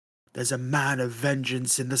There's a man of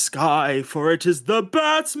vengeance in the sky, for it is the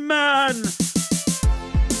Batman!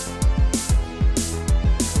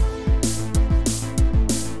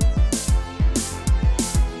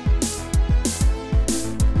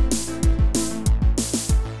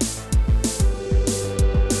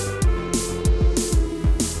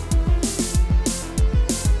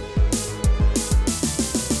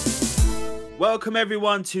 Welcome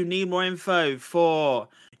everyone to Need More Info for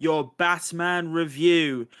your Batman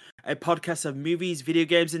review, a podcast of movies, video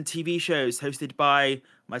games, and TV shows hosted by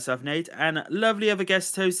myself, Nate, and lovely other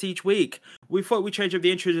guest hosts each week. We thought we'd change up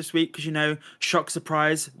the intro this week because, shock,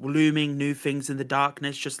 surprise, looming new things in the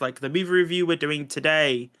darkness, just like the movie review we're doing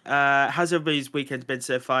today. How's everybody's weekend been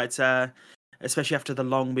so far? It's especially after the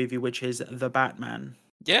long movie, which is The Batman.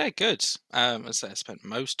 Yeah, good. As I spent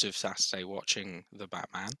most of Saturday watching The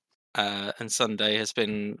Batman. And Sunday has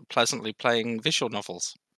been pleasantly playing visual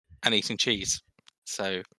novels and eating cheese.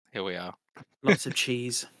 So here we are. Lots of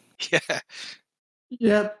cheese.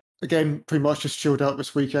 Yeah. Again, pretty much just chilled out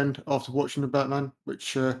this weekend after watching the Batman,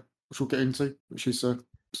 which we'll get into. Which is,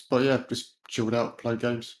 but yeah, just chilled out, playing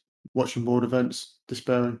games, watching world events,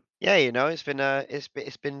 despairing. Yeah, it's been a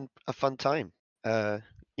fun time, in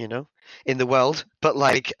the world. But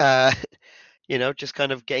just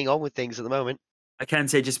kind of getting on with things at the moment. I can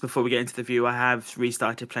say just before we get into the view, I have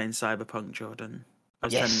restarted playing Cyberpunk, Jordan. I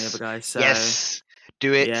was telling the other guy, so yes,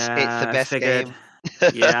 do it. Yeah, it's the best game.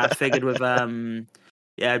 Yeah, I figured with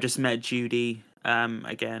I just met Judy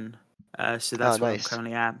again, so that's where nice. I'm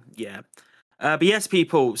currently at. Yeah, but yes,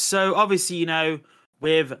 people. So obviously,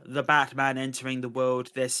 with the Batman entering the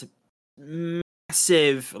world, this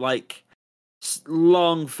massive,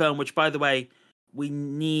 long film. Which, by the way, we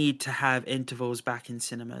need to have intervals back in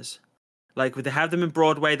cinemas. Like, they have them in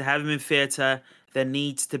Broadway, they have them in theatre. There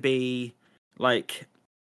needs to be,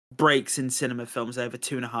 breaks in cinema films over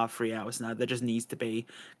 2.5, 3 hours now. There just needs to be.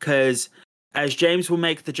 Because, as James will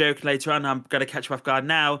make the joke later on, I'm going to catch you off guard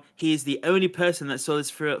now, he is the only person that saw this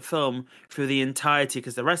film through the entirety,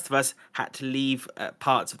 because the rest of us had to leave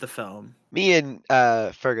parts of the film. Me and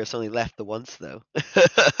Fergus only left the once, though.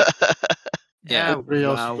 Yeah, everybody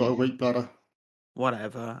else got a weak bladder.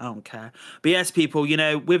 Whatever, I don't care. But yes, people,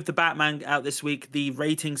 with the Batman out this week, the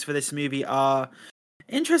ratings for this movie are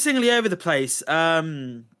interestingly over the place.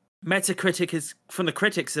 Metacritic from the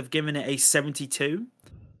critics have given it a 72.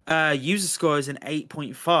 User score is an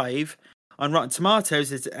 8.5. On Rotten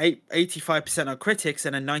Tomatoes, it's 85% on critics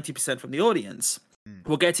and a 90% from the audience.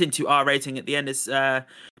 We'll get into our rating at the end of this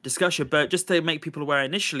discussion, but just to make people aware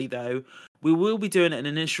initially, though, we will be doing an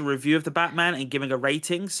initial review of the Batman and giving a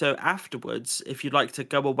rating. So afterwards, if you'd like to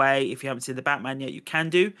go away, if you haven't seen the Batman yet, you can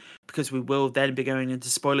do, because we will then be going into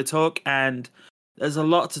spoiler talk. And there's a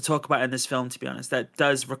lot to talk about in this film, to be honest, that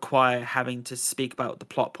does require having to speak about the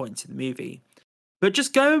plot points in the movie. But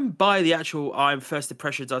just going by the actual first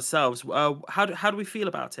impressions ourselves, how do we feel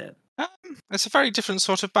about it? It's a very different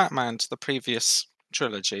sort of Batman to the previous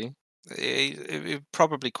trilogy. It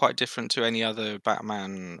probably quite different to any other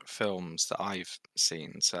Batman films that I've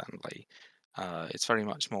seen, certainly. It's very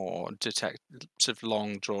much more sort of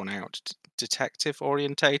long, drawn-out,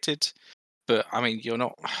 detective-orientated. But, I mean, you're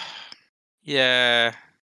not... Yeah,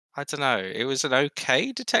 I don't know. It was an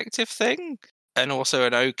okay detective thing, and also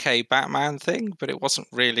an okay Batman thing, but it wasn't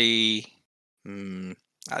really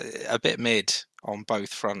a bit mid on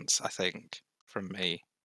both fronts, I think, from me.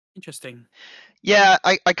 Interesting. Yeah,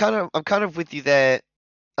 I'm kind of with you there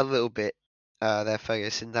a little bit, there,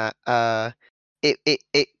 Fergus, in that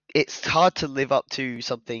it's hard to live up to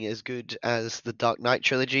something as good as the Dark Knight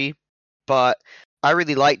trilogy, but I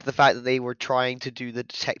really liked the fact that they were trying to do the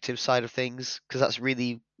detective side of things, because that's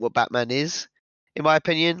really what Batman is, in my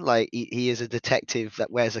opinion. Like, he is a detective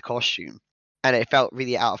that wears a costume, and it felt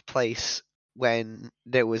really out of place when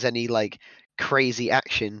there was any crazy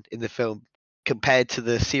action in the film compared to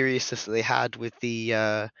the seriousness that they had with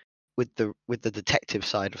the detective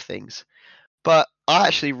side of things. But I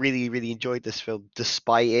actually really, really enjoyed this film,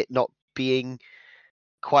 despite it not being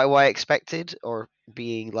quite what I expected, or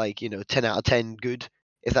being 10 out of 10 good,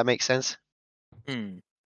 if that makes sense.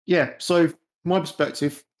 Yeah, so from my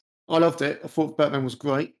perspective, I loved it. I thought Batman was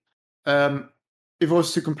great. If I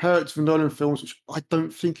was to compare it to the Nolan films, which I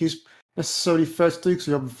don't think is necessarily fair to do because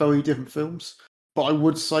they are very different films, but I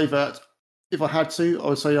would say that if I had to, I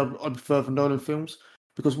would say I prefer the Nolan films,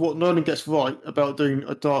 because what Nolan gets right about doing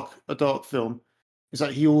a dark film is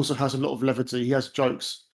that he also has a lot of levity. He has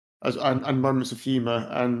jokes and moments of humour,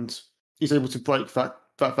 and he's able to break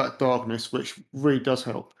that darkness, which really does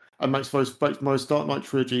help and makes most Dark Knight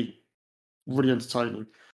trilogy really entertaining.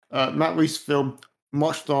 Matt Reeves' film,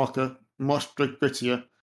 much darker, much grittier,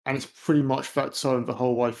 and it's pretty much that tone the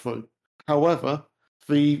whole way through. However,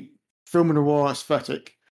 the film noir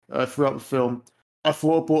aesthetic throughout the film, I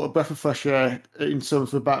thought it brought a breath of fresh air in terms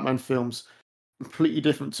of the Batman films, completely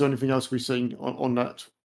different to anything else we've seen on that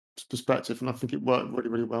perspective, and I think it worked really,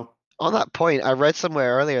 really well. On that point, I read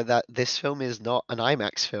somewhere earlier that this film is not an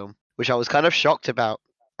IMAX film, which I was kind of shocked about.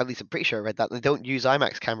 At least I'm pretty sure I read that. They don't use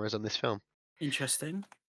IMAX cameras on this film. Interesting.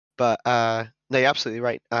 But no, you're absolutely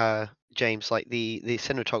right, James. Like the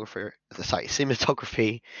cinematography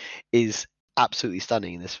is absolutely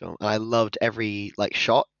stunning in this film, and I loved every like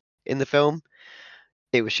shot in the film.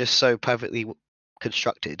 It was just so perfectly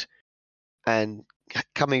constructed, and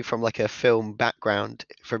coming from like a film background,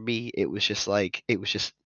 for me, it was just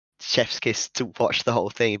chef's kiss to watch the whole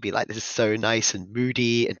thing and be like, this is so nice and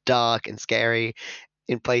moody and dark and scary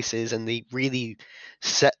in places, and they really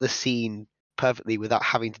set the scene perfectly without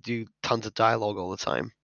having to do tons of dialogue all the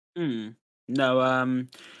time. No,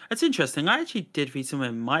 that's interesting. I actually did read somewhere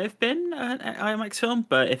it might have been an IMAX film,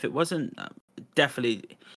 but if it wasn't,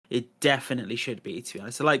 it definitely should be. To be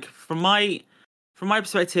honest, so, like from my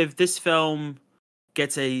perspective, this film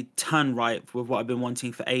gets a ton right with what I've been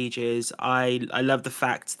wanting for ages. I love the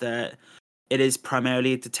fact that it is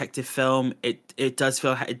primarily a detective film. It does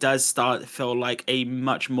feel like a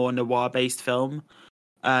much more noir based film,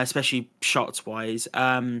 especially shots wise.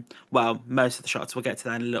 Well, most of the shots, we'll get to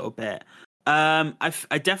that in a little bit. I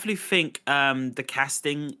definitely think the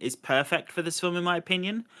casting is perfect for this film, in my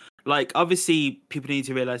opinion. Like, obviously, people need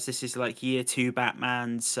to realize this is like year 2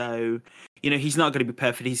 Batman, so he's not going to be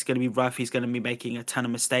perfect. He's going to be rough. He's going to be making a ton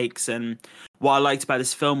of mistakes. And what I liked about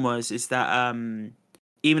this film is that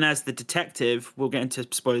even as the detective, we'll get into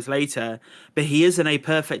spoilers later, but he isn't a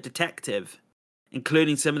perfect detective.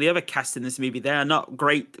 Including some of the other cast in this movie, they are not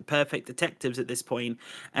great, perfect detectives at this point,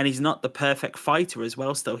 and he's not the perfect fighter as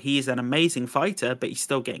well. Still, he is an amazing fighter, but he's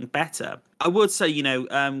still getting better. I would say,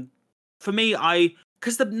 for me,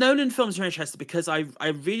 because the Nolan films are interesting because I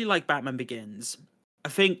really like Batman Begins. I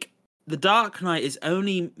think The Dark Knight is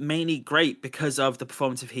only mainly great because of the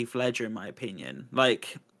performance of Heath Ledger, in my opinion.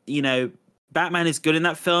 Like, Batman is good in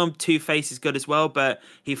that film. Two-Face is good as well, but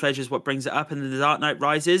Heath Ledger is what brings it up. And The Dark Knight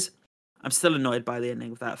Rises, I'm still annoyed by the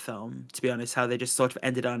ending of that film, to be honest, how they just sort of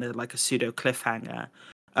ended on like a pseudo cliffhanger.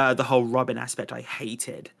 The whole Robin aspect I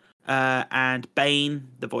hated. And Bane,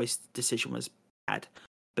 the voice decision was bad.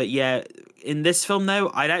 But yeah, in this film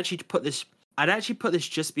though, I'd actually put this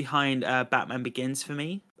just behind Batman Begins for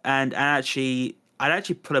me. And I'd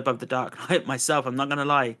actually put above The Dark Knight myself, I'm not gonna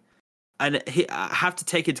lie. And I have to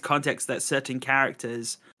take into context that certain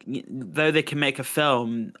characters, though they can make a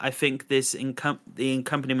film, I think the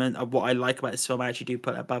accompaniment of what I like about this film, I actually do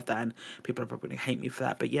put above that, and people are probably going to hate me for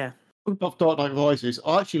that, but yeah. Above Dark Knight Rises,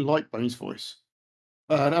 I actually like Bane's voice,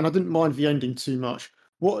 and I didn't mind the ending too much.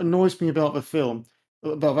 What annoys me about that film,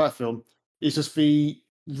 is just the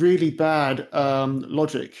really bad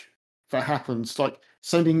logic that happens, like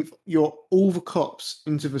sending all the cops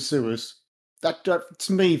into the sewers. That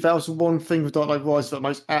to me, that was the one thing with Dark Knight Rises that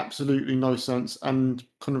makes absolutely no sense, and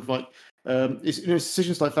kind of like it's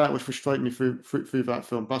decisions like that which frustrate me through that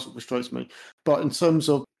film. That's what frustrates me. But in terms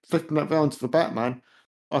of flipping that round to the Batman,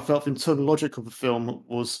 I felt the internal logic of the film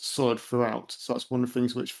was solid throughout. So that's one of the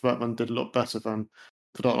things which Batman did a lot better than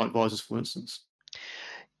for Dark Knight Rises, for instance.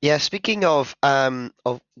 Yeah, speaking of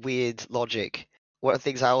weird logic, one of the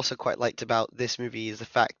things I also quite liked about this movie is the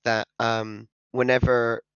fact that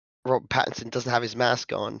whenever Robert Pattinson doesn't have his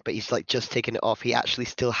mask on, but he's like just taken it off, he actually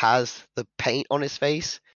still has the paint on his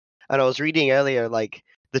face. And I was reading earlier like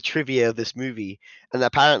the trivia of this movie, and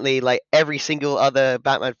apparently like every single other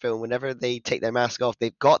Batman film, whenever they take their mask off,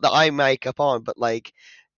 they've got the eye makeup on, but like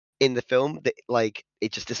in the film, like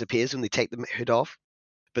it just disappears when they take the hood off.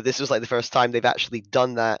 But this was like the first time they've actually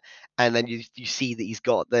done that, and then you see that he's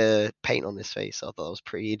got the paint on his face. I thought that was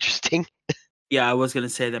pretty interesting. Yeah, I was going to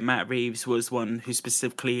say that Matt Reeves was one who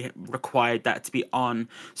specifically required that to be on.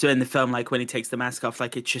 So in the film, like when he takes the mask off,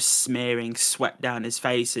 like it's just smearing sweat down his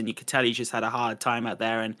face, and you could tell he just had a hard time out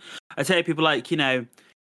there. And I tell you, people, like,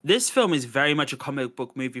 this film is very much a comic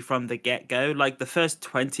book movie from the get-go. Like the first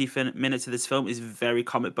 20 minutes of this film is very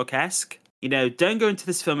comic book-esque. Don't go into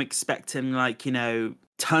this film expecting like,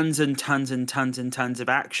 tons and tons and tons and tons of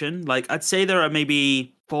action. Like I'd say there are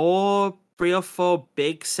maybe 3 or 4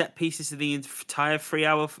 big set pieces of the entire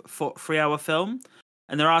 3-hour film,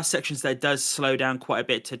 and there are sections that does slow down quite a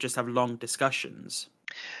bit to just have long discussions.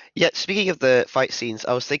 Yeah, speaking of the fight scenes,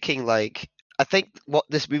 I was thinking like I think what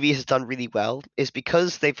this movie has done really well is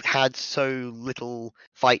because they've had so little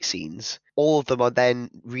fight scenes, all of them are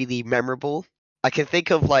then really memorable. I can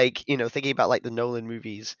think of like, thinking about like the Nolan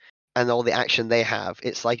movies, and all the action they have.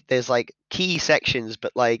 It's like there's like key sections,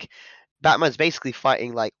 but like Batman's basically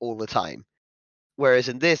fighting like all the time. Whereas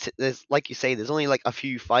in this, there's like you say, there's only like a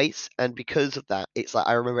few fights, and because of that, it's like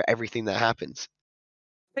I remember everything that happens.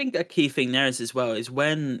 I think a key thing there is as well is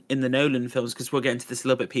when in the Nolan films, because we'll get into this a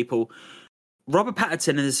little bit, people. Robert Pattinson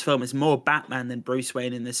in this film is more Batman than Bruce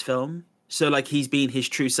Wayne in this film. So like he's being his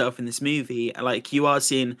true self in this movie. Like you are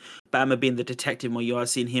seeing Batman being the detective more, you are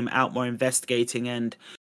seeing him out more investigating, and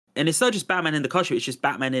it's not just Batman in the costume, it's just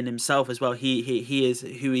Batman in himself as well. He is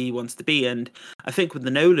who he wants to be. And I think with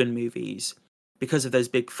the Nolan movies, because of those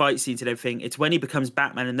big fight scenes and everything, it's when he becomes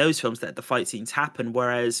Batman in those films that the fight scenes happen.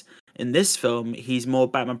 Whereas in this film, he's more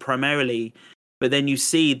Batman primarily, but then you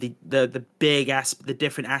see the the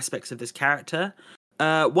different aspects of this character.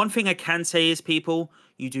 One thing I can say is, people,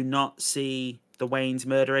 you do not see the Wayne's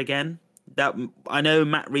murder again. That I know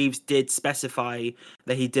Matt Reeves did specify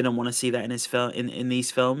that he didn't want to see that in his film in these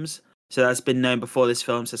films. So that's been known before this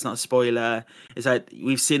film, so it's not a spoiler. It's like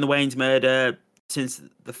we've seen the Wayne's murder since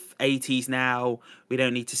the 80s now. We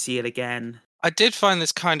don't need to see it again. I did find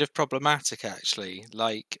this kind of problematic, actually,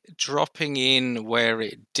 like dropping in where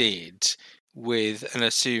it did with an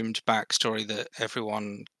assumed backstory that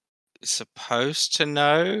everyone is supposed to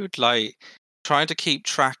know, like trying to keep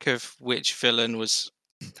track of which villain was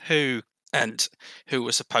who and who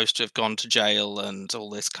was supposed to have gone to jail and all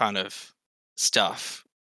this kind of stuff.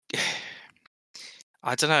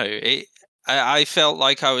 I don't know. I felt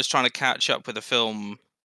like I was trying to catch up with a film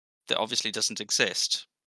that obviously doesn't exist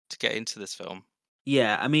to get into this film.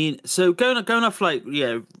 Yeah, I mean, so going off like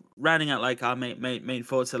rounding out like our main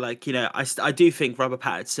thoughts are like I do think Robert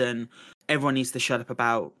Pattinson. Everyone needs to shut up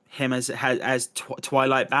about him as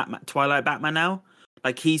Twilight Batman now.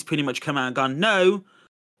 Like he's pretty much come out and gone, no,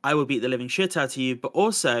 I will beat the living shit out of you, but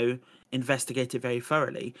also investigate it very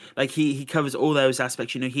thoroughly. Like he covers all those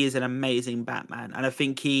aspects. He is an amazing Batman, and I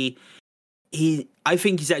think I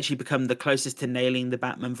think he's actually become the closest to nailing the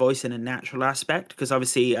Batman voice in a natural aspect. Because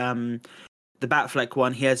obviously, the Batfleck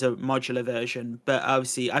one, he has a modular version, but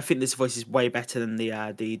obviously, I think this voice is way better than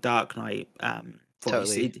the Dark Knight voice.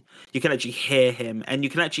 Totally. You can actually hear him, and you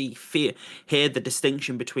can actually hear the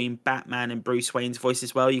distinction between Batman and Bruce Wayne's voice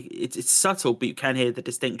as well. It's subtle, but you can hear the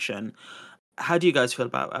distinction. How do you guys feel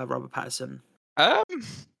about Robert Pattinson? A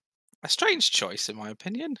strange choice, in my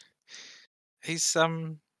opinion. He's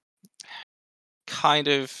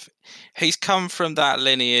he's come from that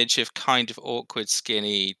lineage of kind of awkward,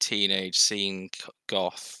 skinny teenage scene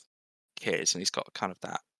goth kids, and he's got kind of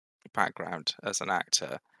that background as an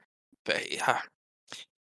actor. But yeah,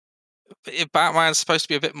 Batman's supposed to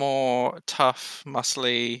be a bit more tough,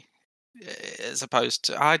 muscly, as opposed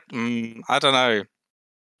to I don't know.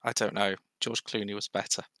 I don't know. George Clooney was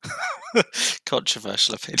better.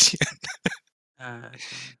 Controversial opinion.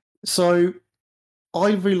 So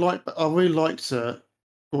I really liked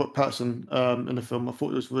Robert Pattinson in the film. I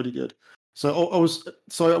thought it was really good. So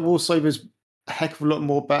I will say there's a heck of a lot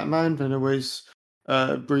more Batman than there is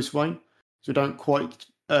Bruce Wayne. So we don't quite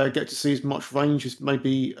get to see as much range as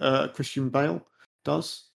maybe Christian Bale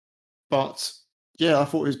does. But yeah, I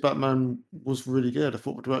thought his Batman was really good. I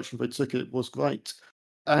thought the direction they took it was great.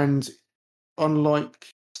 And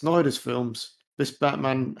unlike Snyder's films, this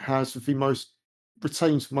Batman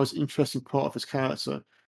retains the most interesting part of his character,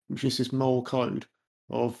 which is his moral code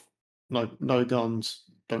of no guns,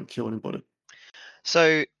 don't kill anybody.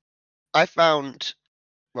 So I found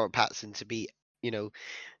Robert Pattinson to be,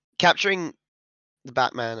 capturing the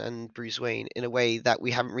Batman and Bruce Wayne in a way that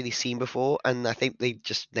we haven't really seen before, and I think they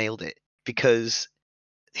just nailed it, because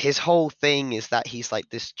his whole thing is that he's like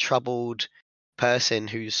this troubled person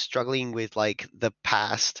who's struggling with like the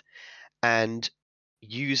past and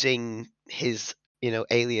using his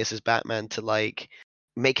alias as Batman to like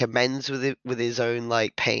make amends with his own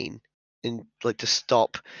like pain, and like to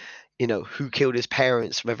stop who killed his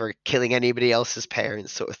parents from ever killing anybody else's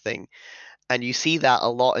parents, sort of thing. And you see that a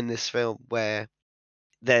lot in this film, where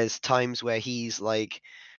there's times where he's like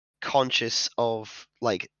conscious of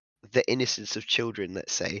like the innocence of children,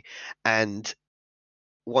 let's say, and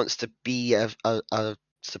wants to be a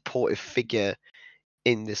supportive figure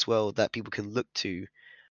in this world that people can look to,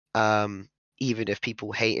 even if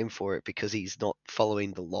people hate him for it because he's not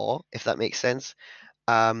following the law, if that makes sense.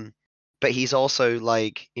 But he's also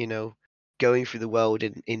like going through the world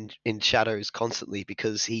in shadows constantly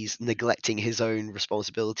because he's neglecting his own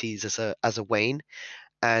responsibilities as a Wayne.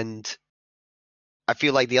 And I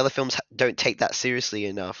feel like the other films don't take that seriously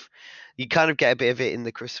enough. You kind of get a bit of it in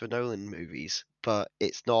the Christopher Nolan movies, but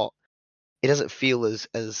it doesn't feel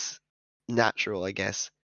as natural, I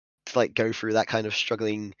guess, to like go through that kind of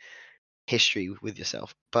struggling history with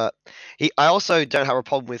yourself. But I also don't have a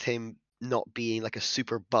problem with him not being like a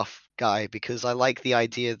super buff guy, because I like the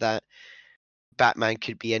idea that Batman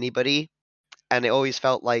could be anybody. And it always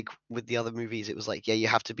felt like with the other movies, it was like, yeah, you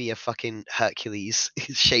have to be a fucking Hercules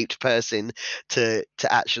shaped person to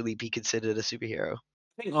actually be considered a superhero.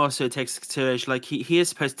 I think also it takes consideration, like he is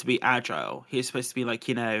supposed to be agile. He is supposed to be like,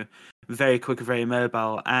 very quick and very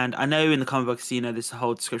mobile. And I know in the comic books, there's a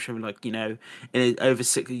whole description of like, way over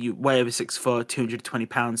 6'4", 220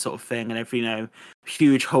 pounds sort of thing, and every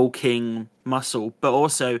huge hulking muscle. But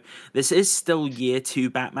also, this is still year 2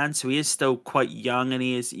 Batman, so he is still quite young, and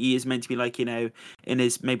he is meant to be like, in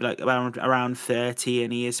his maybe like around 30,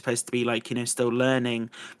 and he is supposed to be like, still learning.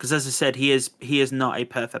 Because as I said, he is not a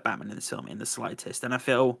perfect Batman in this film in the slightest, and I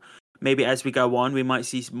feel maybe as we go on, we might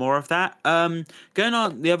see more of that. Going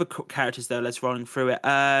on the other characters though, let's rolling through it.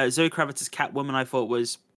 Zoe Kravitz's Catwoman, I thought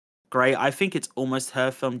was great. I think it's almost her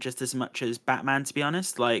film just as much as Batman, to be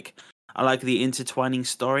honest. Like, I like the intertwining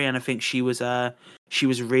story, and I think she was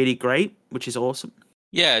really great, which is awesome.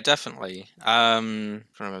 Yeah, definitely. I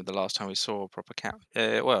remember the last time we saw a proper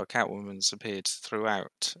Catwoman's appeared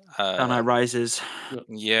throughout. Dark Knight Rises.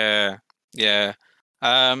 Yeah.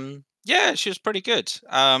 Yeah, she was pretty good.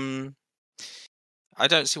 I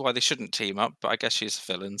don't see why they shouldn't team up, but I guess she's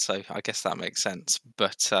a villain, so I guess that makes sense.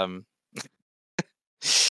 But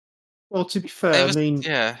Well, to be fair, I mean,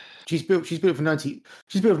 yeah, she's built of an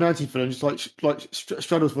anti-villain, just like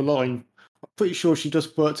straddles the line. I'm pretty sure she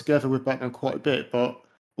does work together with Batman quite a bit, but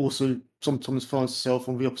also sometimes finds herself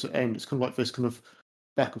on the opposite end. It's kind of like this kind of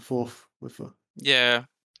back and forth with her. Yeah.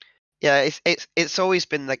 Yeah, it's always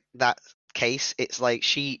been like that case. It's like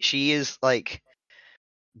she is like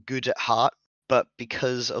good at heart, but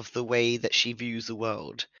because of the way that she views the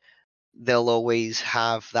world, they'll always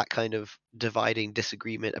have that kind of dividing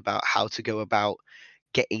disagreement about how to go about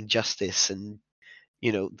getting justice and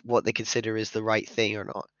what they consider is the right thing or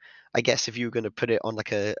not. I guess if you were going to put it on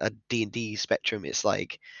like a D&D spectrum, it's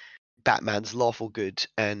like Batman's lawful good,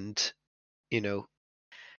 and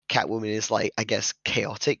Catwoman is like, I guess,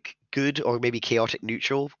 chaotic good, or maybe chaotic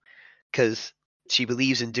neutral, because she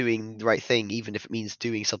believes in doing the right thing even if it means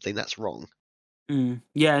doing something that's wrong.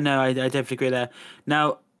 Yeah, no, I definitely agree there.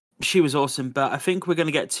 Now, she was awesome, but I think we're going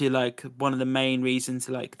to get to like one of the main reasons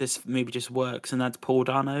like this movie just works, and that's Paul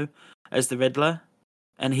Dano as the Riddler.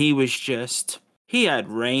 And he had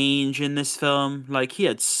range in this film. Like, he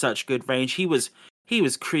had such good range. He was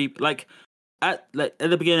creep. Like at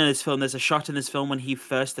the beginning of this film, there's a shot in this film when he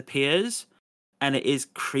first appears, and it is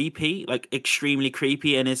creepy, like extremely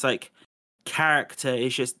creepy, and his like character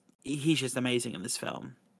is he's just amazing in this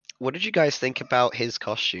film. What did you guys think about his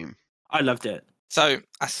costume? I loved it. So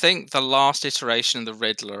I think the last iteration of the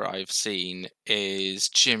Riddler I've seen is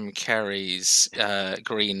Jim Carrey's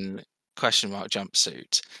green question mark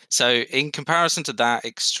jumpsuit. So in comparison to that,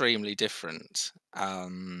 extremely different.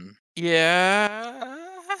 It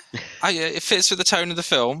fits with the tone of the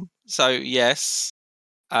film. So yes.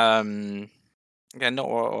 Again, not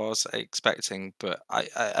what I was expecting, but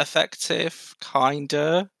effective,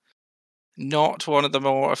 kinda. Not one of the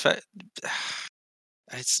more effective.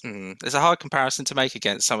 It's a hard comparison to make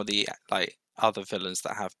against some of the like other villains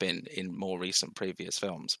that have been in more recent previous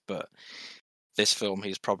films, but this film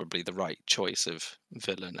he's probably the right choice of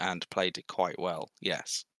villain and played it quite well.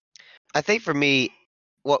 Yes. I think for me,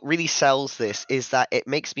 what really sells this is that it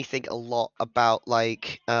makes me think a lot about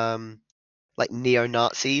like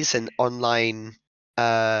neo-Nazis and online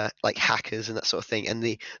like hackers and that sort of thing, and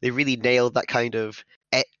they really nailed that kind of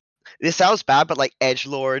this sounds bad, but like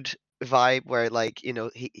edgelord vibe, where like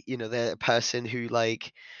they're a person who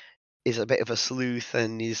like is a bit of a sleuth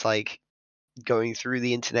and is like going through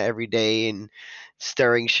the internet every day and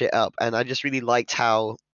stirring shit up. And I just really liked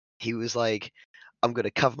how he was like, I'm gonna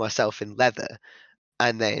cover myself in leather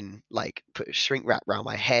and then like put a shrink wrap around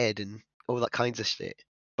my head and all that kinds of shit.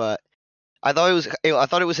 But I thought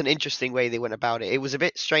it was an interesting way they went about it. It was a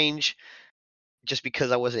bit strange just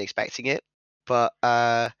because I wasn't expecting it, but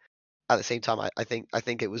at the same time, I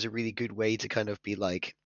think it was a really good way to kind of be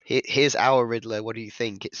like, here's our Riddler. What do you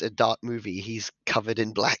think? It's a dark movie. He's covered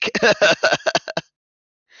in black.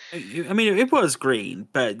 I mean, it was green,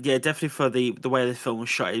 but yeah, definitely for the way the film was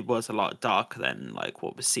shot, it was a lot darker than like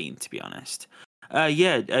what was seen, to be honest.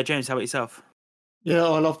 James, how about yourself? Yeah,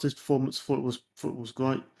 I loved his performance. Thought it was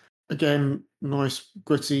great. Again, nice,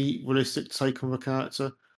 gritty, realistic take on the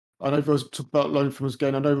character. I know there was talk about loan films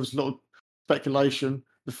again. I know there was a lot of speculation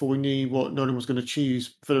before we knew what Nolan was going to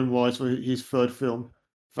choose villain-wise for his third film,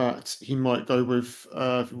 that he might go with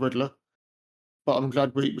Riddler. But I'm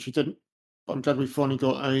glad which he didn't. But I'm glad we finally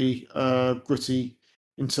got a gritty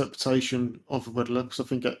interpretation of the Riddler, because I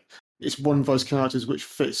think it's one of those characters which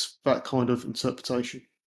fits that kind of interpretation.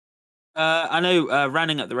 I know.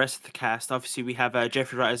 Rounding up the rest of the cast, obviously we have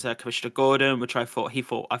Jeffrey Wright as Commissioner Gordon, which I thought he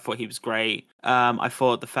was great. I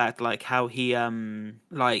thought the fact like how he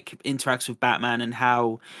like interacts with Batman and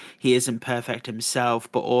how he isn't perfect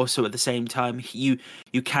himself, but also at the same time you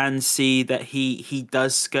can see that he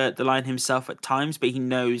does skirt the line himself at times, but he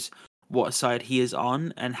knows what side he is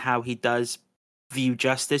on and how he does view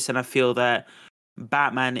justice, and I feel that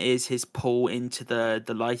Batman is his pull into the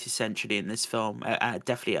light essentially in this film,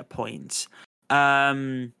 definitely at points.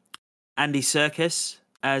 Andy Serkis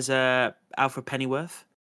as Alfred Pennyworth.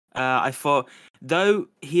 I thought, though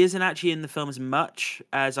he isn't actually in the film as much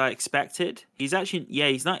as I expected, he's actually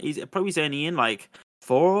he's not. He's probably only in like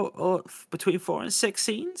between 4 and 6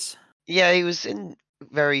 scenes. Yeah, he was in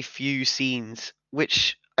very few scenes,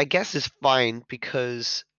 which I guess is fine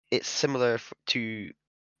because it's similar to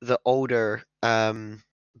the older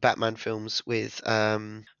Batman films with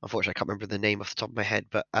unfortunately I can't remember the name off the top of my head,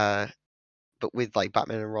 but with like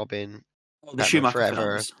Batman and Robin, Oh, the Batman Schumacher Forever.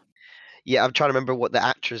 films. Yeah, I'm trying to remember what the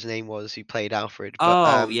actor's name was who played Alfred,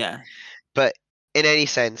 Oh yeah, but in any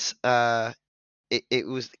sense, it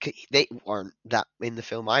was they weren't that in the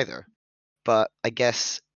film either. But I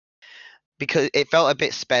guess because it felt a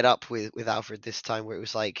bit sped up with Alfred this time, where it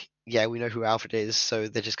was like, yeah, we know who Alfred is, so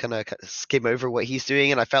they're just kind of skim over what he's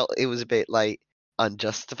doing, and I felt it was a bit like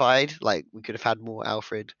unjustified. Like we could have had more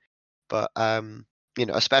Alfred, but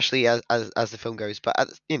especially as the film goes. But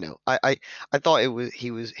I thought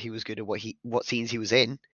he was good at what scenes he was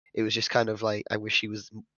in. It was just kind of like I wish he was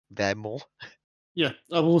there more. Yeah,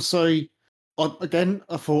 I will say, I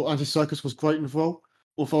thought Andy Serkis was great in the role.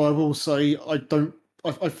 Although I will say, I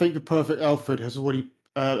think the perfect Alfred has already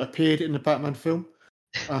appeared in the Batman film.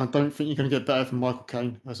 And I don't think you're going to get better than Michael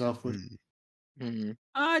Caine as Alfred.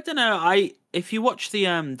 I don't know. If you watch the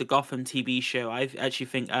Gotham TV show, I actually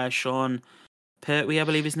think Sean Pertwee, I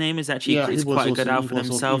believe his name is actually is quite a good Alfred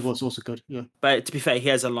himself. He was also good, yeah. But to be fair, he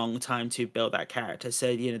has a long time to build that character,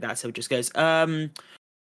 so that's how it just goes.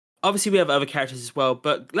 Obviously we have other characters as well,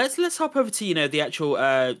 but let's hop over to the actual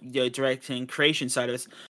directing and creation side of this.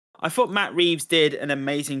 I thought Matt Reeves did an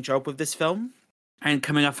amazing job with this film, and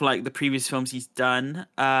coming off like the previous films he's done.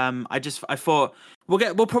 I thought we'll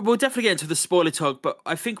definitely get into the spoiler talk, but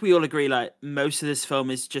I think we all agree like most of this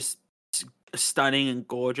film is just stunning and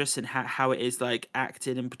gorgeous, and how it is like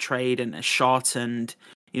acted and portrayed and shot, and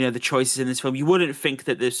the choices in this film. You wouldn't think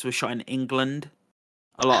that this was shot in England.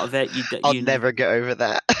 A lot of it, I'll never get over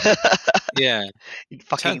that. Yeah,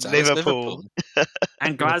 fucking turns out it's Liverpool.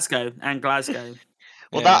 and Glasgow.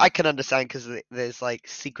 Well, Yeah. that I can understand because there's like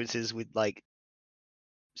sequences with like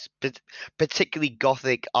particularly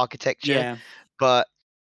Gothic architecture. Yeah, But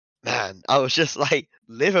man, I was just like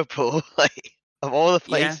Liverpool, like of all the Yeah.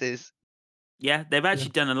 places. yeah. They've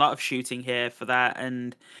actually done a lot of shooting here for that,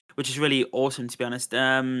 and which is really awesome to be honest.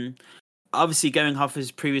 Obviously going off his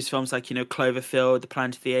previous films like Cloverfield, the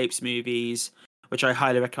Planet of the Apes movies, which I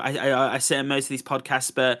highly recommend. I say in most of these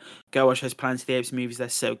podcasts, but go watch those Planet of the Apes movies. They're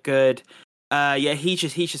so good. He's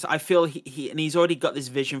just. I feel and he's already got this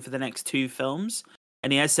vision for the next 2 films,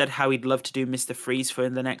 and he has said how he'd love to do Mr. Freeze for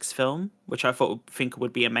in the next film, which I think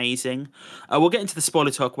would be amazing. We'll get into the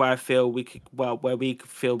spoiler talk where we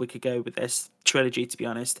feel we could go with this trilogy. To be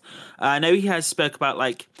honest, I know he has spoke about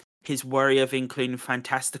like his worry of including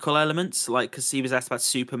fantastical elements, like because he was asked about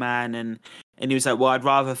Superman, and he was like, "Well, I'd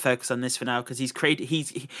rather focus on this for now," because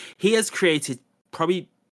he has created probably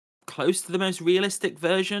close to the most realistic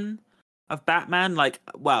version of Batman. Like,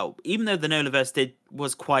 well, even though the Nolaverse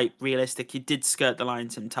was quite realistic, he did skirt the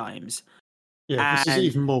line sometimes. Yeah, this is And-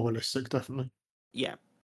 even more realistic, definitely. Yeah,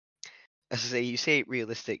 As I say, you say it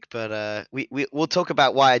realistic, but we'll talk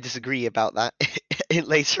about why I disagree about that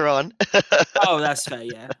later on. oh, that's fair.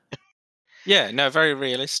 Yeah, Yeah, no, very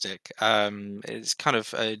realistic. It's kind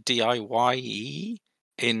of a DIY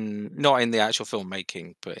not in the actual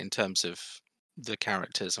filmmaking, but in terms of the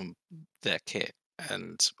characters and their kit.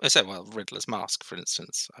 And I said, well, Riddler's mask, for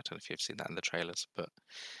instance. I don't know if you've seen that in the trailers, but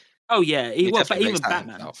oh yeah. he But definitely even makes that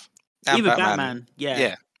Batman, himself. And Batman,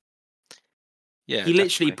 yeah. Yeah, He literally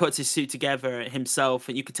definitely. puts his suit together himself,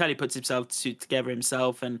 and you can tell he puts himself suit together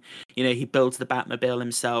himself, and he builds the Batmobile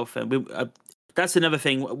himself, and that's another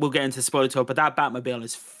thing we'll get into spoiler talk. But that Batmobile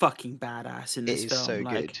is fucking badass in It this is film. so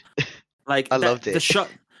like, good. like I loved it.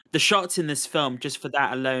 The shots in this film, just for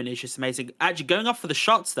that alone, is just amazing. Actually, going off for the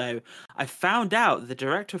shots though, I found out the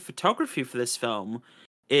director of photography for this film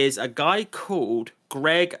is a guy called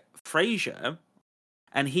Greg Fraser,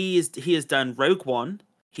 and he has done Rogue One.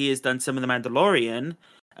 He has done some of the Mandalorian.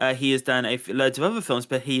 He has done loads of other films,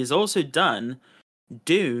 but he has also done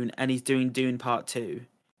Dune, and he's doing Dune Part 2.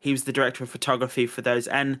 He was the director of photography for those,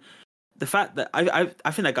 and the fact that I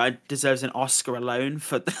think that guy deserves an Oscar alone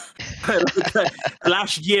for, for the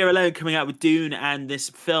last year alone coming out with Dune and this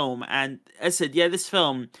film. And as I said, yeah, this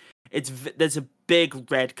film, there's a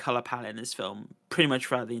big red color palette in this film, pretty much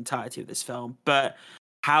throughout the entirety of this film. But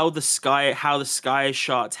how the sky is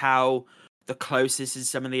shot, how the closest in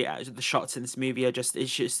some of the shots in this movie are just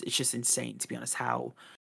it's just insane, to be honest. How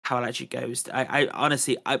it actually goes. I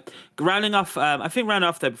honestly, rounding off. I think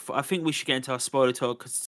though. I think we should get into our spoiler talk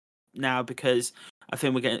now, because I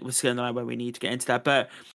think we're still in the line where we need to get into that. But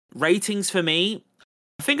ratings for me,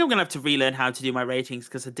 I think I'm gonna have to relearn how to do my ratings,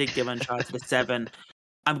 because I did give Uncharted a 7.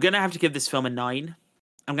 I'm gonna have to give this film a 9.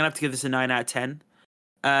 I'm gonna have to give this a 9 out of 10.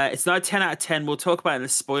 It's not a 10 out of 10. We'll talk about in the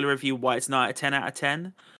spoiler review why it's not a 10 out of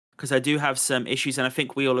 10, because I do have some issues, and I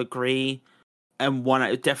think we all agree. And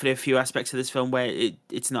definitely a few aspects of this film where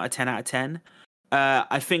it's not a 10 out of 10.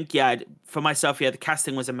 I think, for myself, the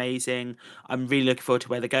casting was amazing. I'm really looking forward to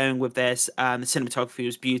where they're going with this. The cinematography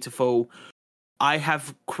was beautiful. I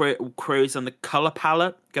have queries on the color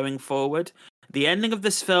palette going forward. The ending of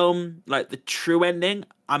this film, like the true ending,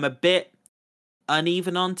 I'm a bit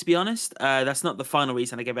uneven on, to be honest. That's not the final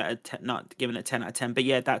reason I give it not giving it 10 out of 10. But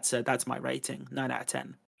yeah, that's my rating, 9 out of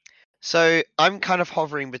 10. So I'm kind of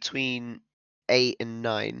hovering between 8 and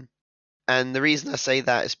 9. And the reason I say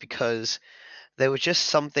that is because there were just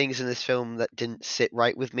some things in this film that didn't sit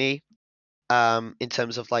right with me, in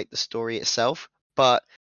terms of like the story itself. But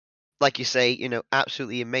like you say,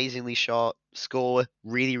 absolutely amazingly shot, score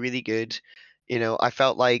really, really good. I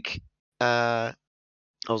felt like I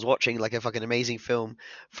was watching like a fucking amazing film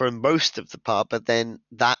for most of the part, but then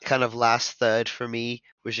that kind of last third for me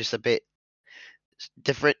was just a bit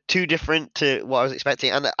too different to what I was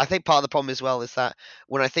expecting. And I think part of the problem as well is that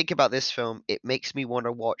when I think about this film, it makes me want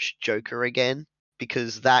to watch Joker again,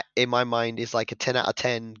 because that in my mind is like a 10 out of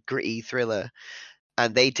 10 gritty thriller,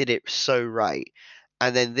 and they did it so right.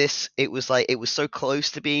 And then this, it was so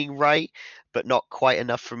close to being right, but not quite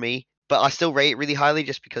enough for me. But I still rate it really highly,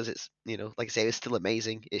 just because it's, like I say, it's still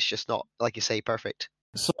amazing. It's just not, like you say, perfect.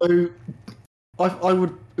 So I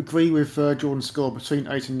would agree with Jordan's score between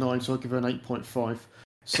 8 and 9, so I'll give it an 8.5.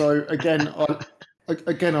 So again,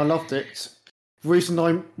 I loved it. The reason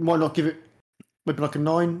I might not give it maybe like a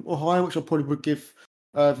 9 or higher, which I probably would give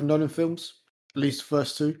the Nolan films, at least the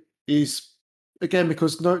first two, is again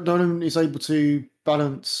because Nolan is able to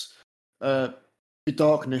balance the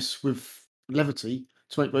darkness with levity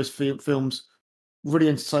to make those films really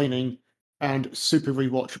entertaining and super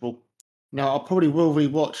rewatchable. Now, I probably will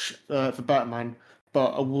rewatch for Batman,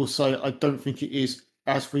 but I will say I don't think it is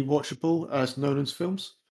as rewatchable as Nolan's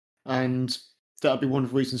films, and that'll be one of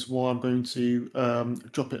the reasons why I'm going to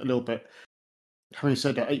drop it a little bit. Having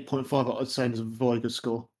said that, 8.5 I'd say is a very good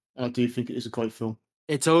score, and I do think it is a great film.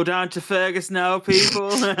 It's all down to Fergus now, people.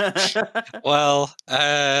 Well,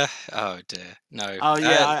 oh dear, no. Oh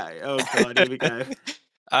yeah. Oh god, here we go.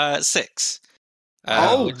 6.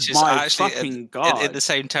 Oh which is my actually fucking god! in the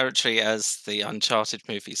same territory as the Uncharted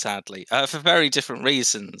movie, sadly, for very different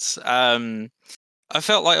reasons. I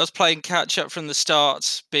felt like I was playing catch up from the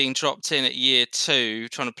start, being dropped in at year 2,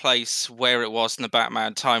 trying to place where it was in the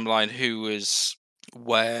Batman timeline, who was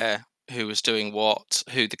where, who was doing what,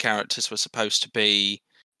 who the characters were supposed to be.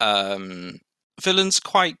 Villains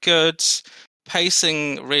quite good,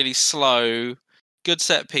 pacing really slow, good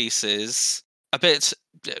set pieces, a bit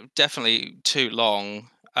definitely too long.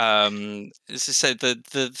 As I said,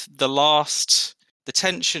 the last, the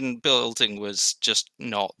tension building was just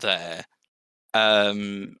not there.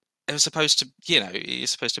 It was supposed to, you're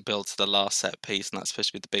supposed to build to the last set piece, and that's supposed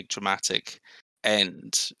to be the big dramatic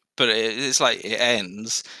end. But it's like it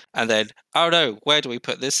ends, and then, oh no, where do we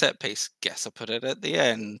put this set piece? Guess I'll put it at the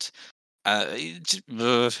end.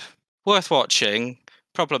 Worth watching.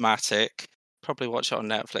 Problematic. Probably watch it on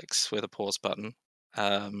Netflix with a pause button.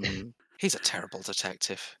 He's a terrible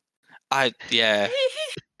detective. Yeah.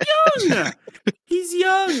 He's young. He's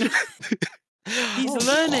young. He's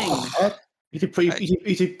learning. He did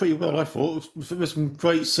pretty well, I thought. There's some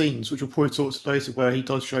great scenes, which we'll probably talk to later, where he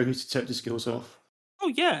does show his detective skills off.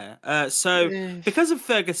 Oh yeah. So because of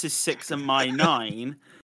Fergus's 6 and my 9,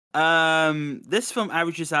 this film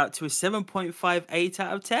averages out to a 7.58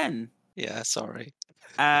 out of 10. Yeah, sorry.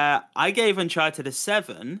 I gave Uncharted a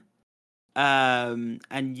 7.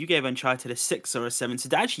 And you gave Uncharted a 6 or a 7. So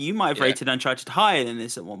actually, you might have rated Uncharted higher than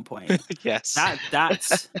this at one point. Yes.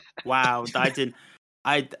 That's wow. I didn't.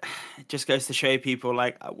 it just goes to show people,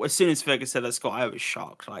 like, as soon as Fergus said that score, I was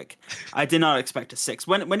shocked. Like, I did not expect a 6.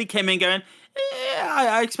 When he came in going,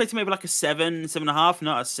 I expected maybe like a 7, 7.5,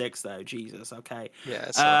 not a 6 though. Jesus, okay. Yeah.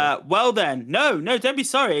 Sorry. Well then, no, don't be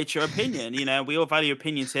sorry. It's your opinion. You know, we all value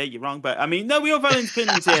opinions here. You're wrong, but I mean, no, we all value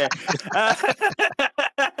opinions here.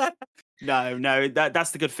 No,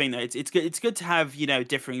 that's the good thing though. It's good. It's good to have, you know,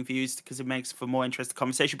 differing views because it makes for more interesting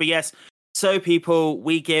conversation. But yes. So, people,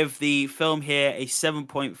 we give the film here a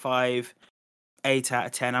 7.5, 8 out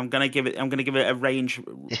of 10. I'm gonna give it a range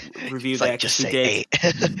review It's there. like, just we say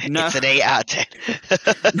did. 8. No. It's an 8 out of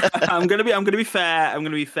 10. I'm gonna be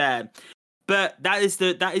fair. But that is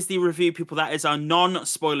the review, people. That is our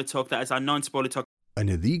non-spoiler talk. An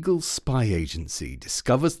illegal spy agency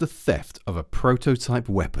discovers the theft of a prototype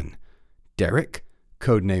weapon. Derek,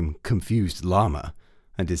 codename Confused Llama,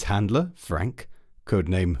 and his handler, Frank,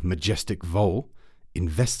 codename Majestic Vole,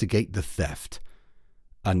 investigate the theft.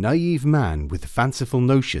 A naive man with fanciful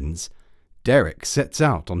notions, Derek sets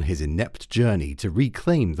out on his inept journey to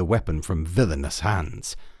reclaim the weapon from villainous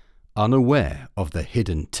hands, unaware of the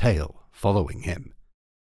hidden tale following him.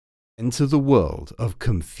 Enter the world of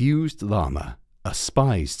Confused Llama, A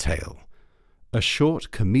Spy's Tale, a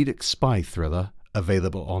short comedic spy thriller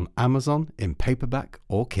available on Amazon in paperback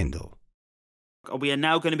or Kindle. We are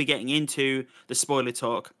now going to be getting into the spoiler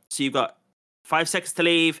talk. So you've got 5 seconds to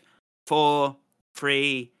leave. 4,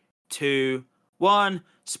 3, 2, 1.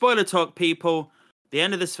 Spoiler talk, people. The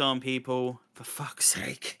end of this film, people. For fuck's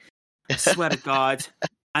sake. I swear to God.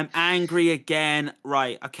 I'm angry again.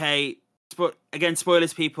 Right, okay. Again,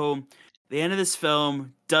 spoilers, people. The end of this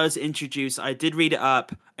film does introduce, I did read it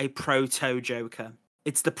up, a proto-Joker.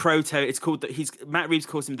 It's the proto. It's called Matt Reeves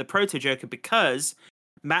calls him the proto-Joker because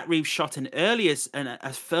Matt Reeves shot an earlier scene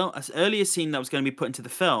that was going to be put into the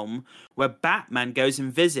film where Batman goes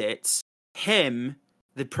and visits him,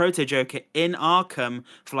 the proto-Joker, in Arkham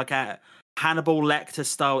for like a Hannibal Lecter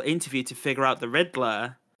style interview to figure out the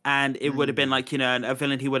Riddler. And it would have been like, you know, a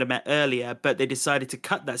villain he would have met earlier, but they decided to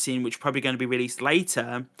cut that scene, which is probably going to be released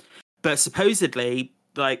later. But supposedly,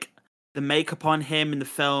 like, the makeup on him in the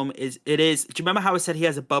film do you remember how I said he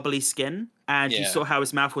has a bubbly skin? And you saw how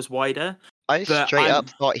his mouth was wider? I straight up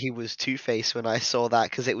thought he was Two-Face when I saw that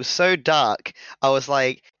because it was so dark. I was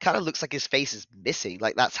like, kind of looks like his face is missing.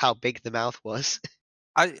 Like, that's how big the mouth was.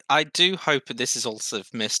 I do hope that this is also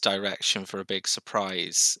misdirection for a big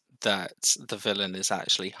surprise that the villain is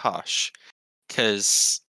actually Hush.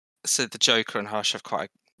 Because the Joker and Hush have quite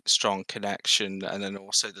a strong connection, and then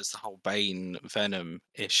also there's the whole Bane Venom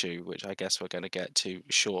issue, which I guess we're going to get to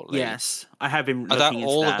shortly. Yes, I have been looking into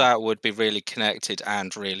all that. of that would be really connected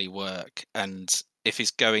and really work. And if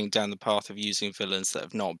he's going down the path of using villains that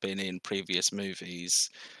have not been in previous movies,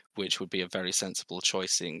 which would be a very sensible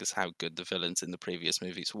choice, seeing as how good the villains in the previous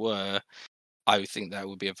movies were, I would think that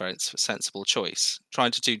would be a very sensible choice.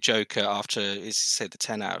 Trying to do Joker after, as you say, the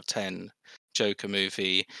 10 out of 10 Joker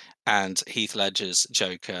movie and Heath Ledger's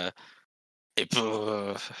Joker.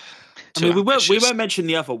 I mean, we won't mention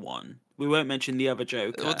the other one. We won't mention the other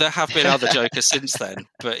Joker. Well, there have been other Jokers since then,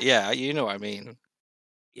 but yeah, you know what I mean.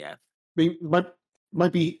 Yeah. I mean,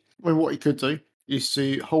 maybe what he could do is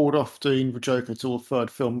to hold off doing the Joker till the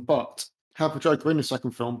third film, but have the Joker in the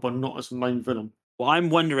second film, but not as the main villain. Well, I'm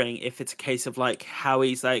wondering if it's a case of like how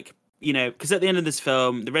he's like, you know, because at the end of this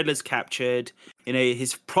film, the Riddler's captured. You know,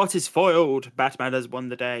 his plot is foiled. Batman has won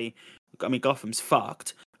the day. I mean, Gotham's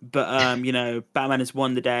fucked. But, you know, Batman has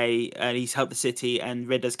won the day and he's helped the city and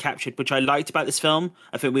Riddler's captured, which I liked about this film.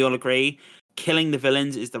 I think we all agree. Killing the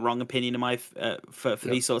villains is the wrong opinion of my for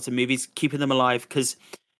these sorts of movies. Keeping them alive because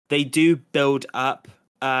they do build up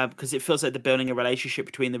because it feels like they're building a relationship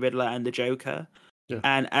between the Riddler and the Joker. Yeah.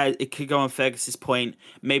 And it could go on Fergus's point.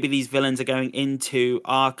 Maybe these villains are going into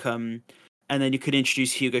Arkham, and then you could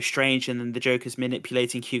introduce Hugo Strange, and then the Joker's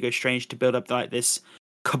manipulating Hugo Strange to build up like this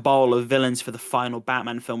cabal of villains for the final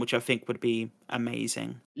Batman film, which I think would be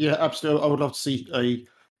amazing. Yeah, absolutely. I would love to see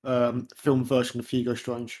a film version of Hugo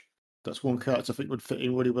Strange. That's one character I think would fit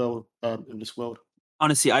in really well in this world.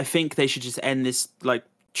 Honestly, I think they should just end this like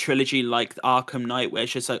trilogy like Arkham Knight, where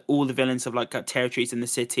it's just like all the villains have like got territories in the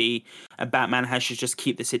city, and Batman has to just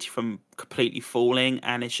keep the city from completely falling,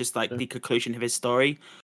 and it's just like the conclusion of his story.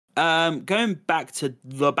 Going back to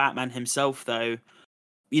the Batman himself, though,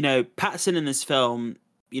 you know, Pattinson in this film,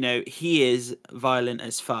 you know, he is violent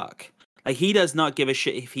as fuck. Like, he does not give a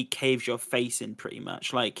shit if he caves your face in, pretty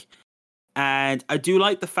much. Like, and I do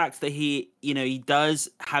like the fact that he, you know, he does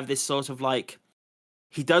have this sort of like,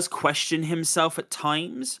 he does question himself at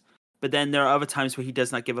times, but then there are other times where he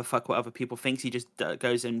does not give a fuck what other people think. He just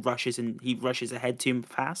goes and rushes he rushes ahead too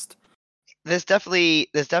fast. there's definitely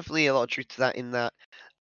a lot of truth to that. In that,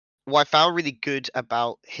 what I found really good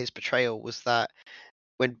about his portrayal was that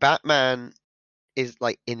when Batman is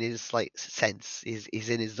like in his like sense, is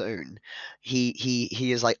in his zone, he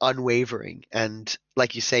is like unwavering, and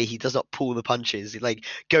like you say, he does not pull the punches. He like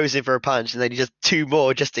goes in for a punch and then he just two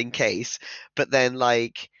more just in case. But then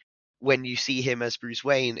like when you see him as Bruce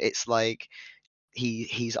Wayne, it's like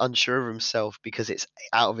he's unsure of himself because it's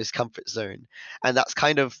out of his comfort zone. And that's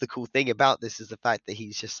kind of the cool thing about this, is the fact that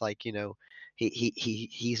he's just like, you know,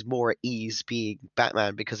 he's more at ease being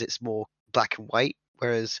Batman because it's more black and white,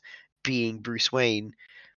 whereas being Bruce Wayne,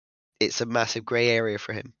 it's a massive gray area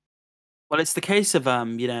for him. Well, it's the case of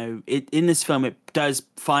you know, in this film it does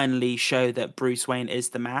finally show that Bruce Wayne is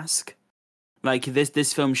the mask. Like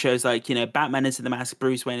this film shows, like, you know, Batman is the mask,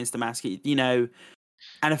 Bruce Wayne is the mask, you know.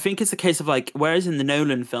 And I think it's the case of like, whereas in the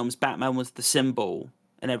Nolan films, Batman was the symbol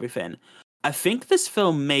and everything. I think this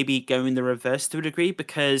film may be going the reverse to a degree,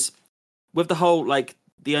 because with the whole like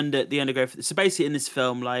the undergrowth. So basically, in this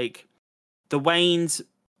film, like the Waynes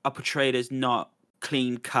are portrayed as not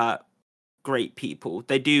clean cut, great people.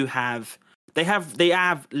 They have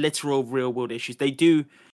literal real world issues. They do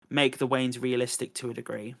make the Waynes realistic to a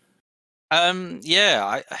degree.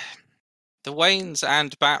 Yeah, the Waynes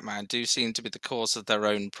and Batman do seem to be the cause of their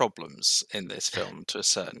own problems in this film to a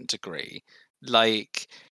certain degree. Like,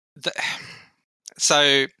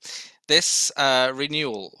 so this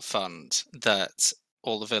renewal fund that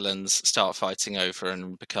all the villains start fighting over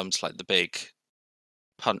and becomes like the big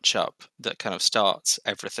punch up that kind of starts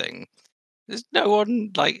everything. There's no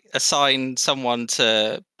one like assigned someone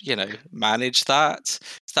to, you know, manage that.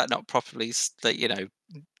 Is that not properly that, you know,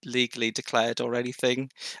 legally declared or anything?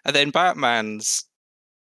 And then Batman's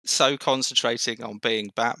so concentrating on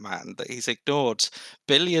being Batman that he's ignored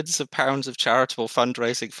billions of pounds of charitable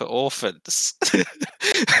fundraising for orphans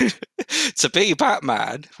to be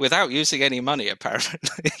Batman without using any money,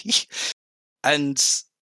 apparently. And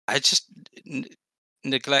I just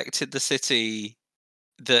neglected the city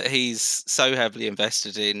that he's so heavily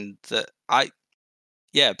invested in, that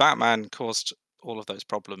Batman caused all of those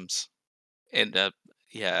problems in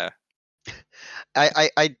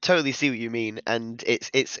I totally see what you mean, and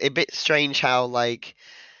it's a bit strange how, like,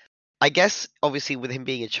 I guess obviously with him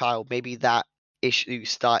being a child, maybe that issue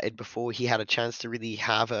started before he had a chance to really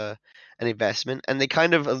have an investment, and they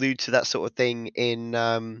kind of allude to that sort of thing in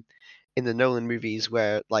the Nolan movies,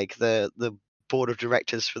 where like the board of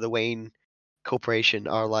directors for the Wayne Corporation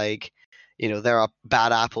are like, you know, there are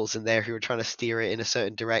bad apples in there who are trying to steer it in a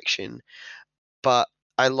certain direction. But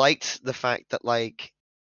I liked the fact that like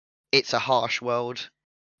it's a harsh world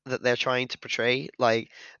that they're trying to portray,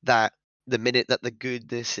 like that the minute that the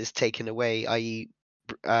goodness is taken away, i.e.,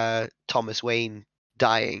 Thomas Wayne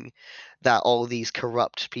dying, that all these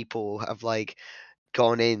corrupt people have like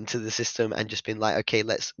gone into the system and just been like, okay,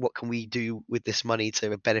 what can we do with this money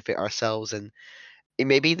to benefit ourselves? And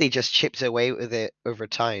maybe they just chipped away with it over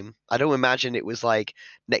time. I don't imagine it was like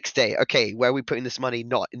next day, okay, where are we putting this money?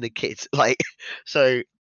 Not in the kids. Like, so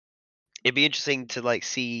it'd be interesting to like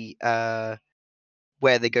see where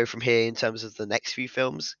they go from here in terms of the next few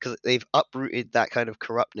films, because they've uprooted that kind of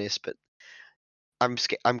corruptness. But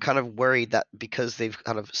I'm kind of worried that because they've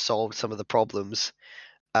kind of solved some of the problems,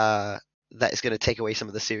 that it's going to take away some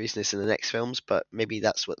of the seriousness in the next films. But maybe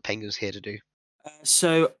that's what the Penguin's here to do.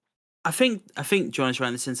 So I think John's right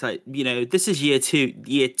in the sense, like, you know, this is year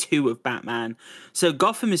two of Batman. So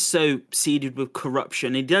Gotham is so seeded with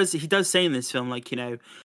corruption. He does say in this film, like, you know,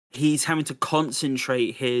 he's having to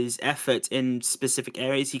concentrate his effort in specific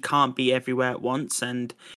areas. He can't be everywhere at once,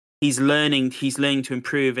 and he's learning to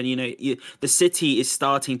improve. And, you know, the city is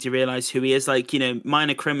starting to realize who he is. Like, you know,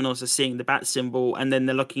 minor criminals are seeing the bat symbol, and then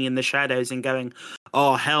they're looking in the shadows and going,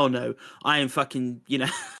 oh hell no, I am fucking, you know,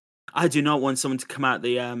 I do not want someone to come out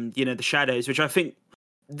the you know, the shadows. Which I think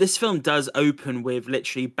this film does open with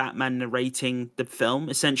literally Batman narrating the film,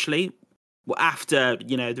 essentially. Well, after,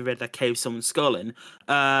 you know, the Riddler caves someone's skull in,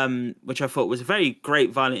 which I thought was a very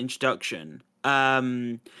great violent introduction.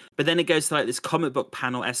 But then it goes to like this comic book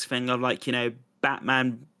panel-esque thing of like, you know,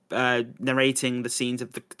 Batman narrating the scenes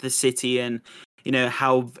of the city, and, you know,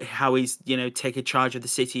 how he's, you know, taking charge of the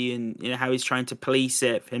city, and, you know, how he's trying to police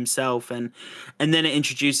it himself, and then it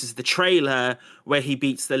introduces the trailer where he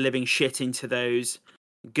beats the living shit into those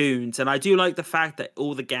goons. And I do like the fact that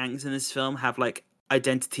all the gangs in this film have like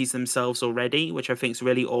identities themselves already, which I think is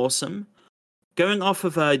really awesome. Going off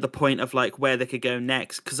of the point of like where they could go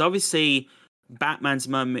next, because obviously Batman's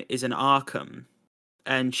mum is in Arkham,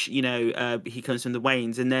 and you know, he comes from the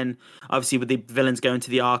Waynes, and then obviously with the villains going to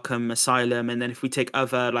the Arkham Asylum, and then if we take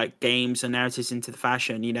other like games and narratives into the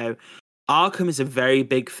fashion, you know, Arkham is a very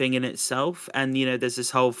big thing in itself, and there's this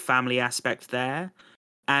whole family aspect there.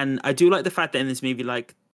 And I do like the fact that in this movie,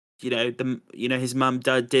 like, his mum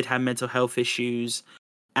did have mental health issues,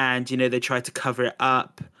 and they tried to cover it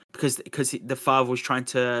up because the father was trying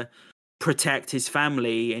to protect his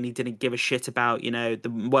family, and he didn't give a shit about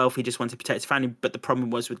the wealth. He just wanted to protect his family. But the problem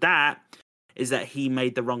was with that is that he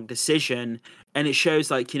made the wrong decision, and it shows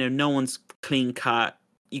like no one's clean cut.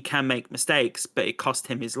 You can make mistakes, but it cost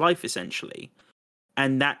him his life essentially,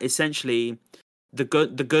 and that essentially the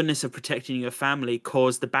goodness of protecting your family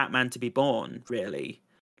caused the Batman to be born. Really,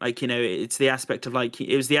 like it's the aspect of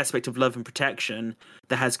it was the aspect of love and protection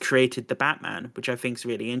that has created the Batman, which I think is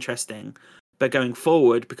really interesting. But going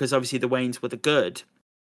forward, because obviously the Waynes were the good,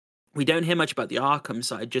 we don't hear much about the Arkham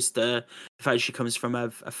side. Just the fact she comes from a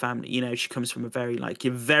family. She comes from a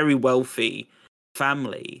very wealthy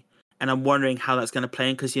family, and I'm wondering how that's going to play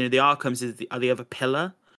in, because the Arkhams are the other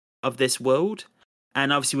pillar of this world,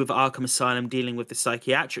 and obviously with Arkham Asylum dealing with the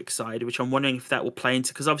psychiatric side, which I'm wondering if that will play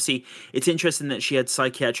into, because obviously it's interesting that she had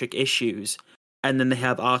psychiatric issues, and then they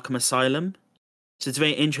have Arkham Asylum. So it's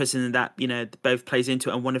very interesting that both plays into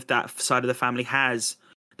it, and one of that side of the family has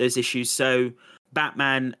those issues. So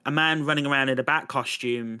Batman, a man running around in a bat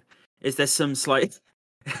costume, is there some slight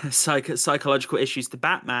psychological issues to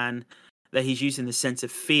Batman that he's using the sense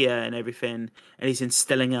of fear and everything, and he's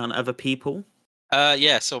instilling it on other people?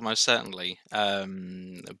 Yes, almost certainly.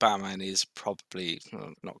 Batman is probably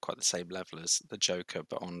not quite the same level as the Joker,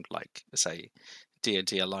 but on like say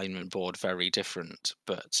D&D alignment board, very different.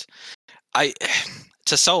 But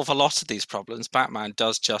to solve a lot of these problems, Batman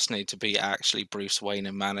does just need to be actually Bruce Wayne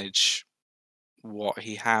and manage what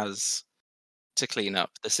he has to clean up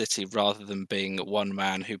the city, rather than being one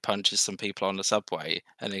man who punches some people on the subway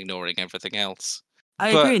and ignoring everything else. I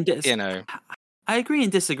agree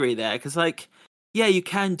and disagree there, because yeah, you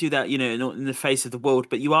can do that, in the face of the world,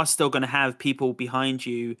 but you are still going to have people behind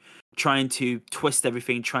you trying to twist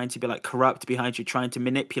everything, trying to be like corrupt behind you, trying to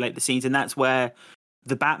manipulate the scenes, and that's where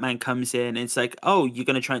the Batman comes in. And it's like, oh, you're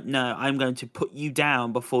going to try? No, I'm going to put you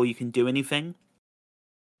down before you can do anything.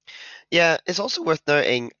 Yeah, it's also worth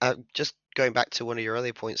noting, just going back to one of your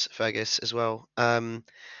earlier points, Fergus, as well. That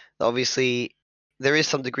obviously, there is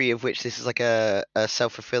some degree of which this is like a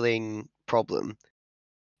self-fulfilling problem,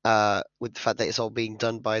 with the fact that it's all being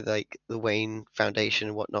done by like the Wayne Foundation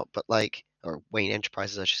and whatnot, but or Wayne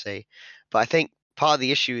Enterprises, I should say. But I think part of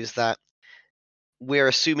the issue is that we're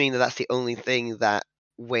assuming that that's the only thing that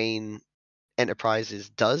Wayne Enterprises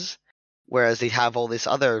does, whereas they have all this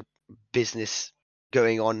other business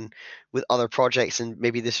going on with other projects, and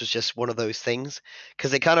maybe this was just one of those things, because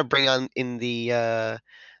they kind of bring on in the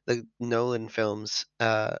Nolan films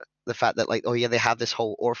the fact that like, oh yeah, they have this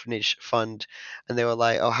whole orphanage fund, and they were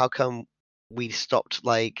like, oh, how come we stopped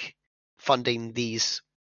like funding these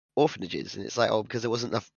orphanages? And it's like, oh, because there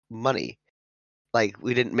wasn't enough money, like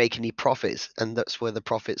we didn't make any profits, and that's where the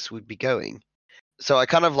profits would be going. So I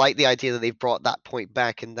kind of like the idea that they've brought that point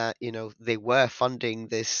back, and that they were funding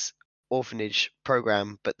this orphanage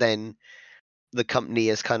program, but then the company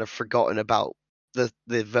has kind of forgotten about the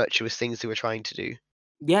virtuous things they were trying to do.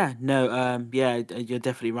 Yeah, no, yeah, you're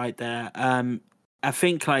definitely right there. I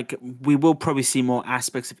think like we will probably see more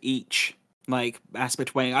aspects of each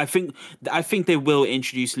aspect Wayne. I think they will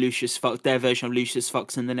introduce Lucius Fox, their version of Lucius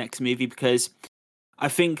Fox, in the next movie, because I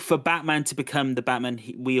think for Batman to become the Batman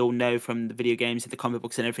we all know from the video games and the comic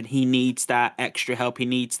books and everything, he needs that extra help. He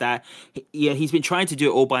needs that. He's been trying to do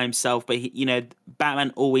it all by himself, but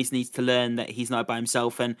Batman always needs to learn that he's not by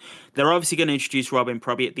himself. And they're obviously going to introduce Robin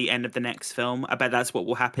probably at the end of the next film. I bet that's what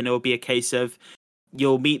will happen. It will be a case of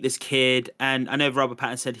you'll meet this kid, and I know Robert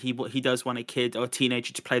Pattinson said he does want a kid or a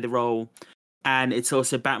teenager to play the role. And it's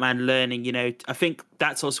also Batman learning, I think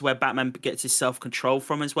that's also where Batman gets his self-control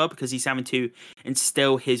from as well, because he's having to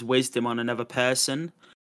instill his wisdom on another person.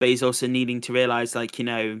 But he's also needing to realize, I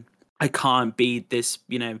can't be this,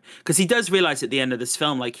 because he does realize at the end of this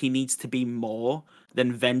film, he needs to be more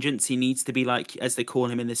than vengeance. He needs to be as they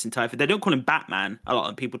call him in this entire film. They don't call him Batman, a lot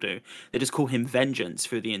of people do. They just call him Vengeance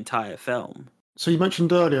through the entire film. So you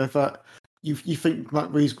mentioned earlier that you think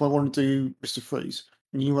Matt Reeves might want to do Mr. Freeze,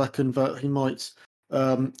 and you reckon that he might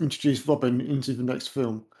introduce Robin into the next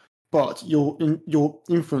film. But your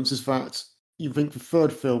inference is that you think the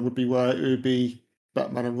third film would be where it would be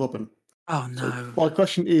Batman and Robin. Oh, no. So my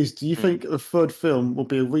question is, do you think the third film will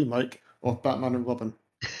be a remake of Batman and Robin?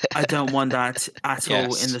 I don't want that at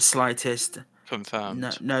all in the slightest.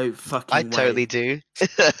 Confirmed. No fucking I way. totally do.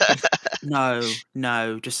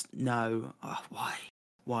 No, just no. Oh,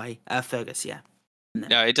 why? Fergus, yeah.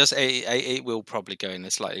 No, it does. It will probably go in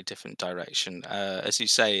a slightly different direction. As you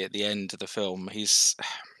say, at the end of the film, he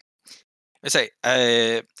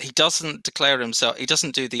doesn't declare himself. He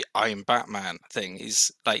doesn't do the "I'm Batman" thing.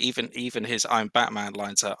 He's like even his "I'm Batman"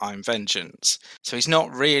 lines are "I'm vengeance." So he's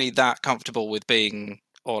not really that comfortable with being,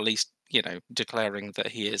 or at least declaring that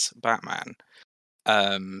he is Batman.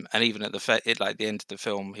 And even at the end of the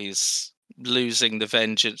film, he's losing the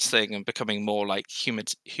vengeance thing and becoming more like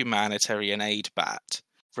humanitarian aid bat,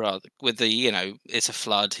 rather with the it's a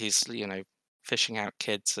flood. He's fishing out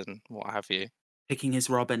kids and what have you. Picking his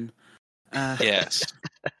Robin. Yes,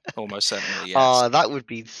 almost certainly. Yes. Oh, that would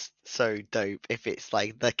be so dope if it's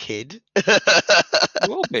like the kid. It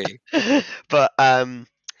will be. But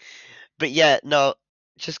yeah, no.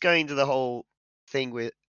 Just going to the whole thing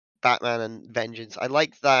with Batman and vengeance, I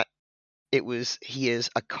like that he is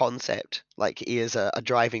a concept, like he is a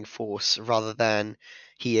driving force rather than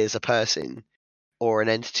he is a person or an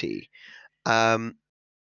entity. I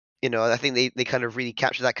think they kind of really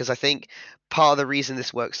capture that, because I think part of the reason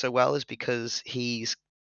this works so well is because he's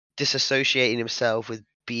disassociating himself with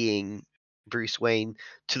being Bruce Wayne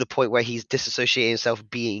to the point where he's disassociating himself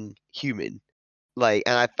being human. And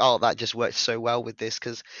I felt that just worked so well with this,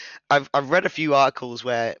 because I've read a few articles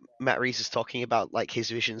where Matt Reeves is talking about like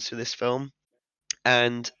his visions for this film,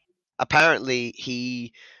 and apparently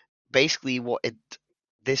he basically wanted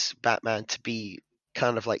this Batman to be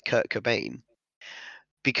kind of like Kurt Cobain,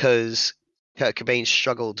 because Kurt Cobain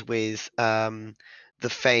struggled with the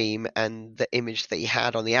fame and the image that he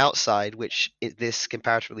had on the outside, which this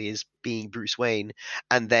comparatively is being Bruce Wayne,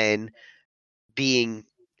 and then being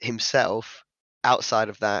himself outside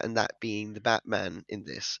of that, and that being the Batman in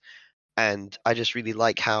this. And I just really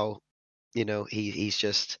like how he's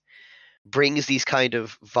just brings these kind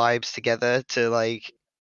of vibes together to like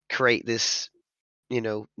create this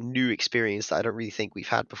new experience that I don't really think we've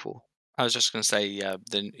had before. I was just going to say,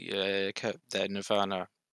 the Nirvana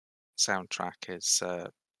soundtrack is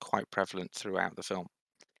quite prevalent throughout the film.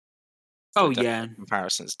 So yeah.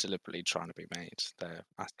 comparisons deliberately trying to be made there,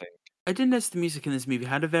 I think. I did notice the music in this movie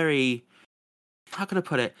had a very, how can I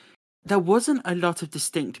put it? There wasn't a lot of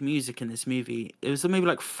distinct music in this movie. It was maybe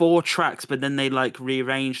like 4 tracks, but then they like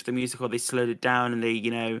rearranged the music or they slowed it down, and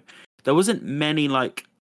there wasn't many like,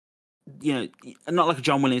 not like a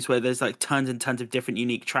John Williams where there's like tons and tons of different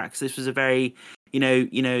unique tracks. This was a very,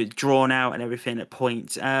 drawn out and everything at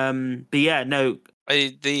points. But yeah, no.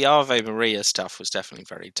 The Ave Maria stuff was definitely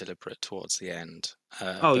very deliberate towards the end.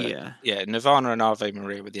 Yeah, Nirvana and Ave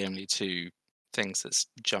Maria were the only 2 things that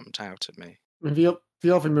jumped out at me. The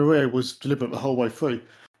Ave Maria was deliberate the whole way through.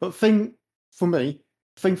 But thing for me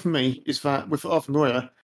is that with Ave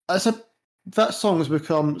Maria, that song has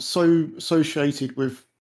become so associated with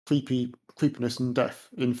creepiness and death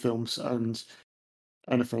in films and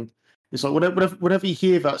anything. It's like whenever you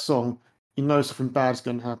hear that song, you know something bad's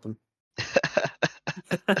going to happen.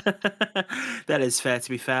 That is fair, to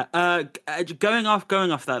be fair. Going off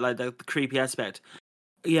that, like the creepy aspect.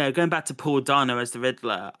 Yeah, going back to Paul Dano as the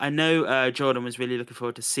Riddler. I know Jordan was really looking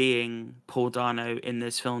forward to seeing Paul Dano in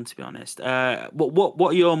this film, to be honest.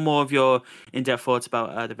 What are more of your in-depth thoughts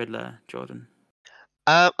about the Riddler, Jordan?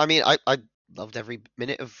 I mean, I loved every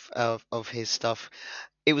minute of his stuff.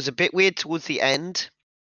 It was a bit weird towards the end,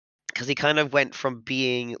 because he kind of went from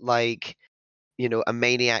being like, a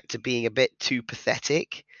maniac to being a bit too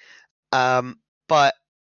pathetic. But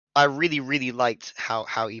I really, really liked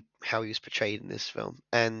how he was portrayed in this film,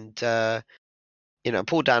 and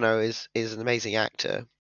Paul Dano is an amazing actor,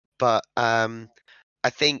 but I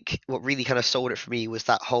think what really kind of sold it for me was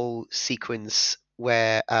that whole sequence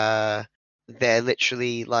where they're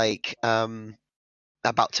literally like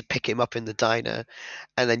about to pick him up in the diner,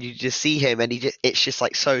 and then you just see him, and it's just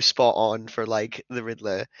like so spot on for like the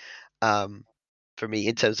Riddler. For me,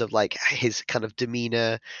 in terms of like his kind of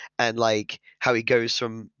demeanor and like how he goes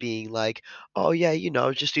from being like, oh yeah, I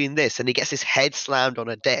was just doing this, and he gets his head slammed on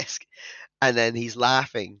a desk, and then he's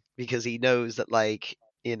laughing because he knows that like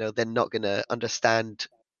they're not gonna understand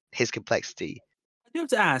his complexity. I do have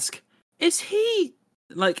to ask: is he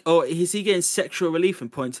like, or is he getting sexual relief in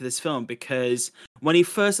point to this film? Because when he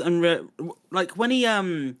first when he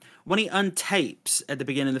untapes at the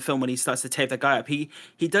beginning of the film, when he starts to tape that guy up, he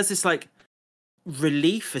does this like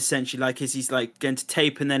relief essentially, like as he's like going to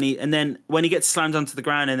tape, and then when he gets slammed onto the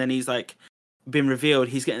ground and then he's like been revealed,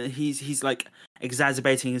 he's like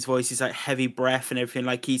exacerbating his voice, he's like heavy breath and everything,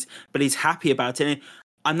 like he's happy about it. And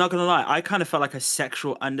I'm not gonna lie, I kind of felt like a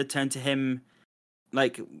sexual undertone to him,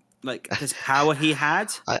 like this power he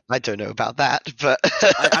had. I don't know about that, but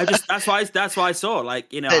I just that's why I saw, like,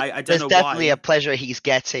 I don't know why. There's definitely a pleasure he's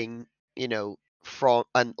getting, from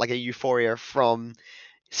and like a euphoria from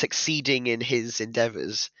succeeding in his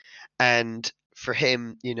endeavors. And for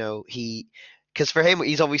him, because for him,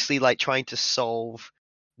 he's obviously like trying to solve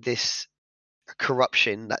this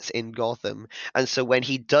corruption that's in Gotham. And so when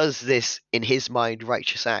he does this, in his mind,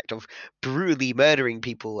 righteous act of brutally murdering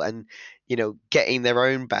people and, getting their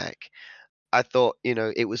own back, I thought,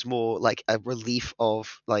 it was more like a relief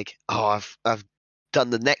of like, oh, I've done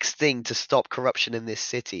the next thing to stop corruption in this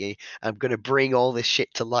city. I'm going to bring all this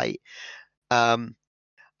shit to light. I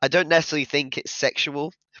don't necessarily think it's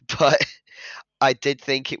sexual, but I did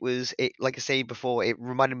think it, like I say before, it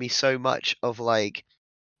reminded me so much of like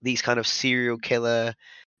these kind of serial killer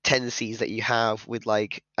tendencies that you have with,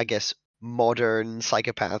 like, I guess, modern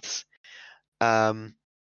psychopaths. And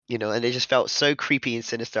it just felt so creepy and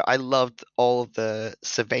sinister. I loved all of the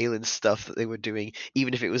surveillance stuff that they were doing,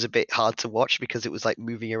 even if it was a bit hard to watch because it was like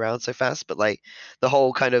moving around so fast. But like the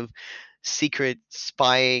whole kind of secret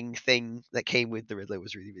spying thing that came with the Riddler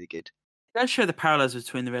was really, really good. It does show the parallels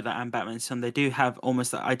between the Riddler and Batman's Son. They do have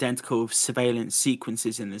almost identical surveillance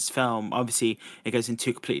sequences in this film. Obviously, it goes in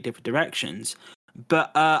two completely different directions.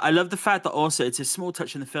 But I love the fact that also it's a small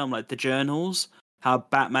touch in the film, like the journals, how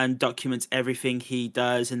Batman documents everything he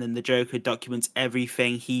does, and then the Joker documents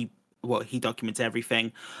everything he documents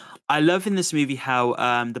everything. I love in this movie how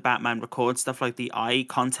the Batman records stuff like the eye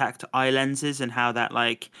contact eye lenses and how that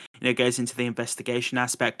goes into the investigation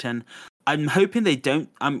aspect. And I'm hoping they don't.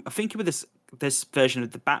 I'm thinking with this version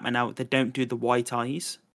of the Batman now, they don't do the white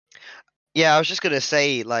eyes. Yeah, I was just gonna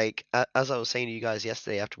say, like, as I was saying to you guys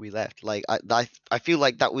yesterday after we left, like, I feel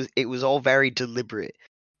like it was all very deliberate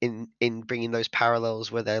in bringing those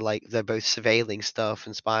parallels where they're both surveilling stuff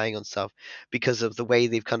and spying on stuff because of the way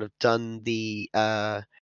they've kind of done the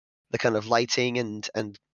kind of lighting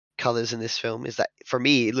and colors in this film. Is that for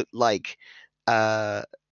me it looked like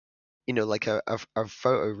like a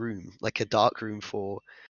photo room, like a dark room for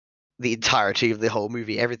the entirety of the whole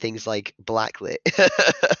movie. Everything's like blacklit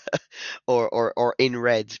or in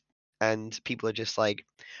red, and people are just like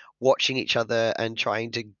watching each other and trying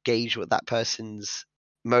to gauge what that person's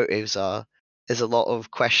motives are. There's a lot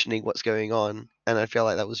of questioning what's going on, and I feel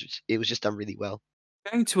like it was just done really well.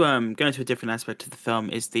 Going to a different aspect of the film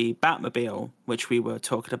is the Batmobile, which we were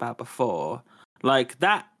talking about before. Like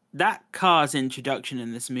that car's introduction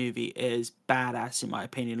in this movie is badass in my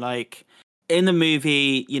opinion. Like in the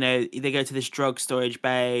movie, they go to this drug storage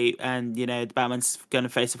bay, and the Batman's going to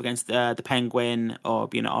face off against the Penguin or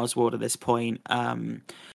Oswald at this point.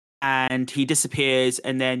 And he disappears,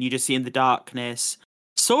 and then you just see in the darkness,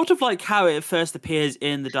 sort of like how it first appears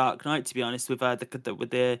in the Dark Knight. To be honest, with the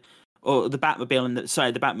Batmobile and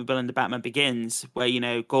the Batmobile and the Batman Begins,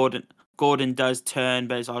 where Gordon does turn,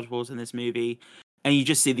 but it's Oswald in this movie, and you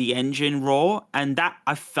just see the engine roar, and that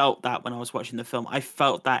I felt that when I was watching the film, I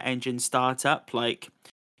felt that engine start up. Like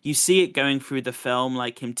you see it going through the film,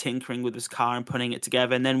 like him tinkering with his car and putting it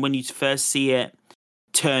together, and then when you first see it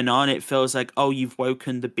turn on, it feels like, oh, you've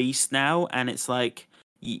woken the beast now, and it's like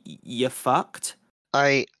you're fucked.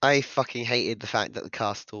 I fucking hated the fact that the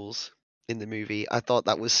car stalls in the movie. I thought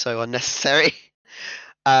that was so unnecessary.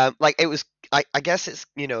 Like it was, I guess it's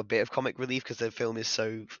a bit of comic relief because the film is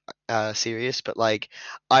so serious, but like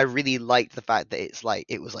I really liked the fact that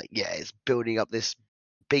it's building up this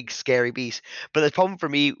big scary beast. But the problem for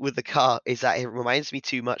me with the car is that it reminds me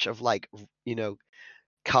too much of like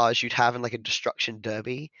cars you'd have in like a destruction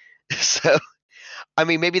derby. So I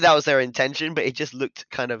mean maybe that was their intention, but it just looked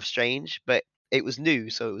kind of strange. But it was new,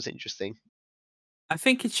 so it was interesting. I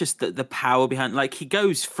think it's just the power behind, like, he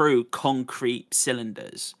goes through concrete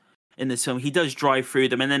cylinders in this film. He does drive through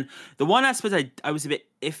them. And then the one aspect I was a bit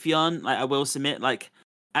iffy on, like, I will submit, like,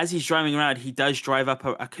 as he's driving around, he does drive up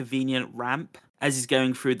a convenient ramp as he's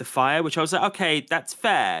going through the fire, which I was like, okay, that's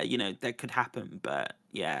fair. That could happen. But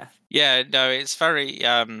yeah. Yeah, no, it's very,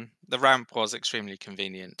 the ramp was extremely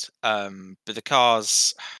convenient. But the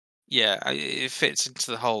cars, yeah, it fits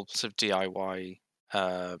into the whole sort of DIY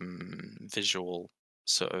visual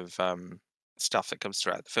sort of stuff that comes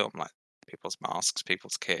throughout the film, like people's masks,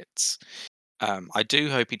 people's kits. I do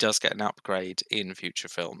hope he does get an upgrade in future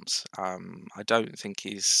films. I don't think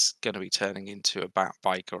he's going to be turning into a bat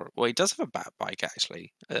bike, well, he does have a bat bike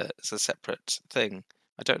actually. It's a separate thing.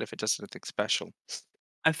 I don't know if it does anything special.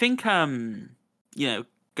 I think going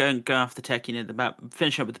off the tech,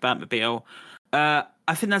 finish up with the Batmobile. I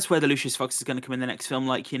think that's where the Lucius Fox is going to come in the next film.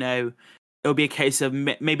 Like, it'll be a case of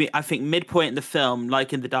maybe, I think, midpoint in the film,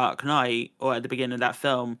 like in The Dark Knight or at the beginning of that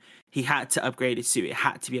film, he had to upgrade his suit. It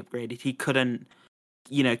had to be upgraded. He couldn't,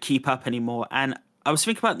 keep up anymore. And I was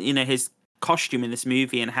thinking about, his costume in this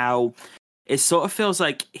movie and how it sort of feels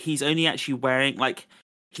like he's only actually wearing like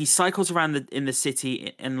he cycles around in the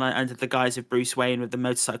city in like under the guise of Bruce Wayne with the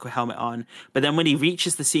motorcycle helmet on, but then when he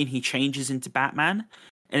reaches the scene, he changes into Batman.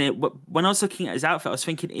 And when I was looking at his outfit, I was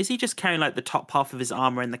thinking, is he just carrying like the top half of his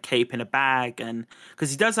armor and the cape in a bag? And because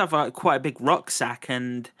he does have quite a big rucksack,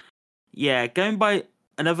 and yeah, going by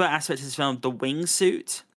another aspect of this film, the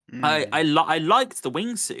wingsuit. I liked the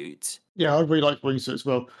wingsuit. Yeah, I really liked Wingsuit as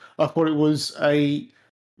well. I thought it was the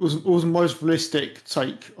most realistic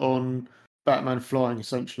take on Batman flying,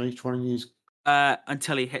 essentially trying to use.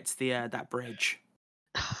 Until he hits the that bridge.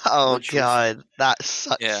 Oh Which was- god, that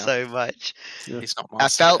sucks Yeah. so much. Yeah. He's not I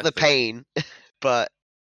mastered felt it, the has he? pain, but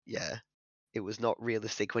yeah, it was not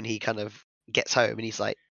realistic when he kind of gets home and he's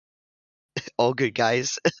like, "All good,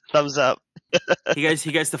 guys, thumbs up." He goes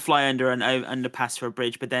to fly under an underpass for a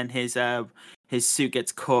bridge, but then his suit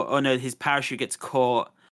gets caught. Oh no, his parachute gets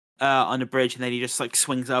caught on a bridge, and then he just like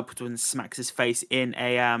swings upwards and smacks his face in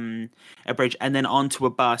a bridge, and then onto a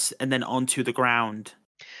bus, and then onto the ground.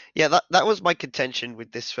 Yeah, that was my contention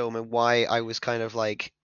with this film and why I was kind of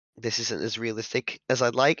like, this isn't as realistic as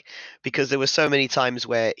I'd like, because there were so many times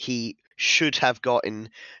where he should have gotten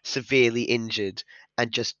severely injured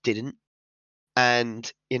and just didn't.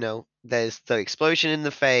 And there's the explosion in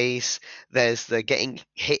the face, there's the getting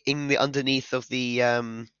hit in the underneath of the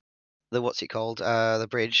what's it called, the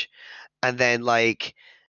bridge, and then like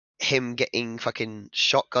him getting fucking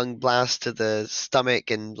shotgun blast to the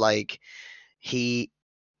stomach, and like he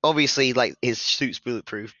obviously like his suit's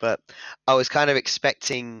bulletproof, but I was kind of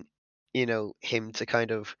expecting him to kind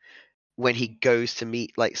of, when he goes to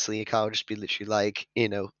meet like Selina Kyle, just be literally like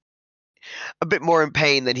a bit more in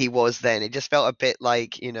pain than he was then. It just felt a bit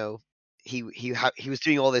like he was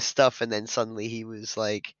doing all this stuff, and then suddenly he was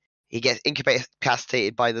like, he gets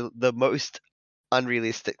incapacitated by the most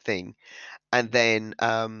unrealistic thing, and then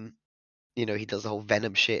he does the whole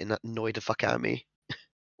Venom shit and that annoyed the fuck out of me.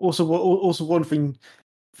 Also one thing,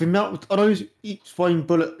 the amount I know he's wearing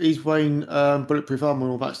bulletproof armor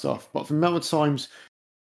and all that stuff, but the amount of times,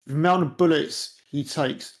 the amount of bullets he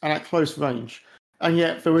takes and at close range, and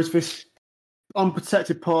yet there was this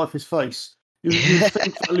unprotected part of his face. You'd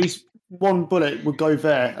think at least one bullet would go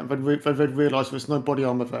there, and then they'd realise there's no body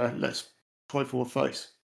armor there. Let's try for a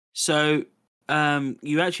face. So,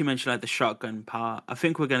 you actually mentioned like the shotgun part. I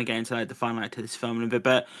think we're going to get into like the final act of this film in a bit,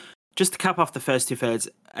 but just to cap off the first 2/3,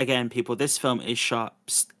 again, people, this film is sharp.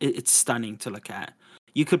 It's stunning to look at.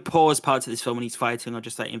 You could pause parts of this film when he's fighting or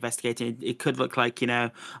just like investigating. It could look like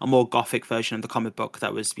a more gothic version of the comic book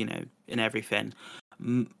that was in everything.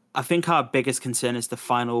 I think our biggest concern is the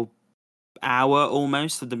final hour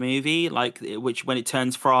almost of the movie, like which when it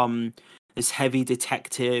turns from this heavy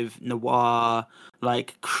detective noir,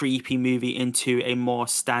 like creepy movie into a more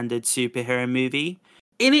standard superhero movie.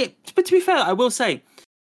 But to be fair, I will say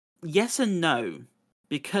yes and no,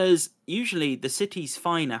 because usually the city's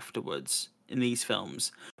fine afterwards in these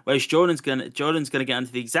films. Whereas Jordan's gonna get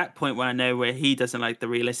onto the exact point where I know where he doesn't like the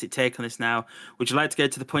realistic take on this now. Would you like to go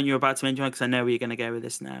to the point you're about to mention? Because I know where you're gonna go with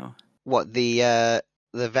this now. What, the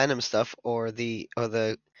Venom stuff, or the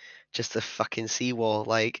just the fucking seawall?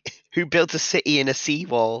 Like, who built a city in a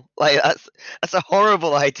seawall? Like, that's a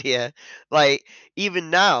horrible idea. Like, even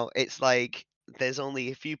now, it's like there's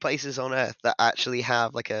only a few places on Earth that actually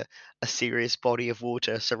have like a serious body of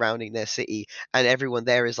water surrounding their city, and everyone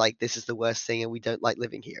there is like, this is the worst thing, and we don't like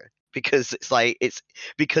living here because it's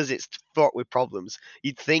fraught with problems.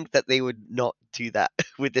 You'd think that they would not do that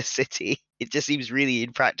with this city. It just seems really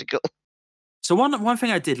impractical. So one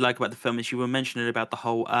thing I did like about the film is you were mentioning about the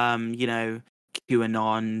whole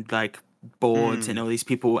QAnon like boards and all these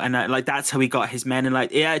people, and like that's how he got his men, and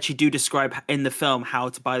like they actually do describe in the film how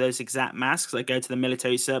to buy those exact masks. Like go to the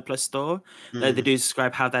military surplus store. They do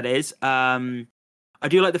describe how that is. I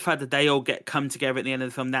do like the fact that they all come together at the end of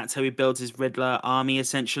the film. That's how he builds his Riddler army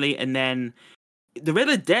essentially, and then the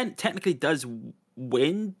Riddler technically does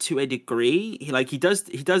win to a degree. He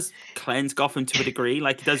does cleanse Gotham to a degree.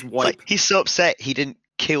 Like he does wipe. Like, he's so upset he didn't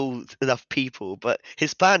kill enough people, but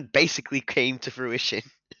his plan basically came to fruition.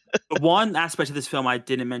 But one aspect of this film I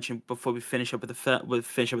didn't mention before we finish up with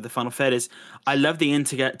the final third is I love the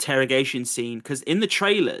interrogation scene, because in the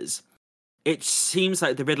trailers it seems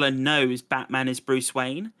like the Riddler knows Batman is Bruce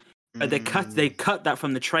Wayne, but they cut that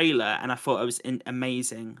from the trailer, and I thought it was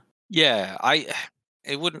amazing. Yeah, I'd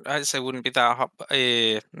say it wouldn't be that hard.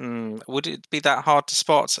 Would it be that hard to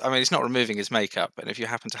spot? I mean, he's not removing his makeup, and if you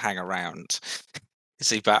happen to hang around, you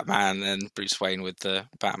see Batman and Bruce Wayne with the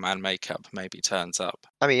Batman makeup maybe turns up.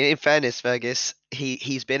 I mean, in fairness, Fergus,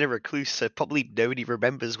 he's been a recluse, so probably nobody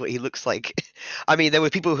remembers what he looks like. I mean, there were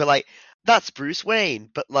people who are like, that's Bruce Wayne,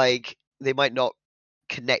 but like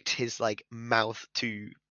connect his like mouth to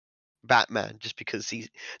Batman just because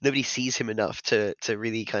nobody sees him enough to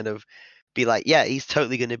really kind of be like, yeah, he's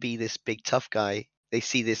totally going to be this big tough guy. They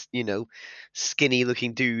see this, skinny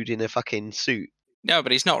looking dude in a fucking suit. No,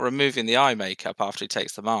 but he's not removing the eye makeup after he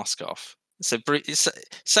takes the mask off. So,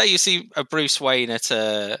 say you see a Bruce Wayne at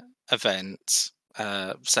a event,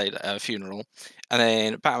 say a funeral, and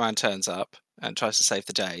then Batman turns up and tries to save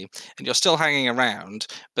the day, and you're still hanging around,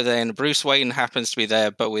 but then Bruce Wayne happens to be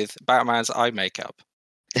there, but with Batman's eye makeup.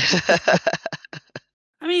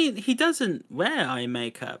 I mean, he doesn't wear eye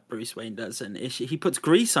makeup. Bruce Wayne doesn't. He puts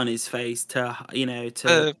grease on his face to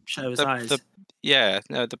show his eyes.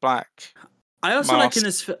 The black. I also mask. like in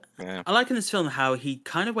this. Yeah. I like in this film how he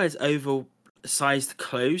kind of wears oversized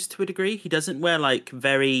clothes to a degree. He doesn't wear like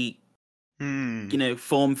very,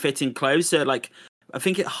 form-fitting clothes. So like, I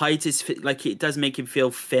think it hides his like it does make him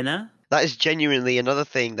feel thinner. That is genuinely another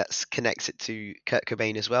thing that connects it to Kurt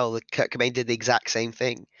Cobain as well. Kurt Cobain did the exact same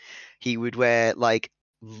thing. He would wear like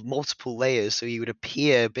multiple layers, so he would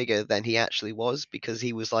appear bigger than he actually was, because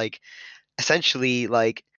he was like essentially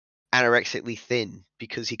like anorexically thin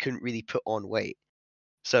because he couldn't really put on weight.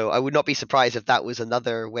 So I would not be surprised if that was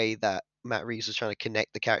another way that Matt Reeves was trying to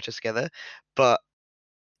connect the characters together. But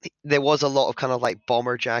there was a lot of kind of like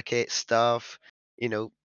bomber jacket stuff,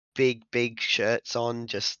 big shirts on.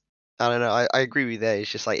 Just I don't know. I agree with you there.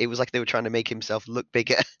 It's just like it was like they were trying to make himself look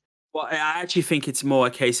bigger. Well, I actually think it's more a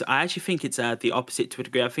case. I actually think it's the opposite to a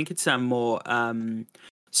degree. I think it's more.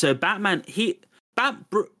 So Batman,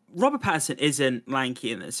 Robert Pattinson isn't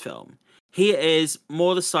lanky in this film. He is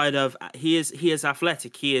more the side of he is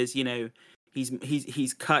athletic. He is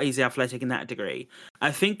he's cut. He's athletic in that degree.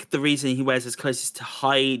 I think the reason he wears his clothes is to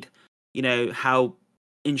hide how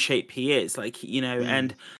in shape he is, like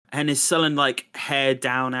and his sullen like hair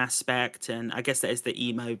down aspect, and I guess that is the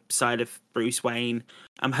emo side of Bruce Wayne.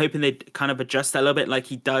 I'm hoping they kind of adjust that a little bit, like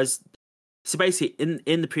he does. So basically,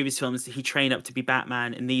 in the previous films, he trained up to be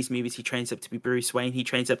Batman. In these movies, he trains up to be Bruce Wayne. He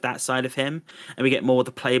trains up that side of him, and we get more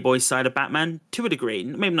the playboy side of Batman to a degree,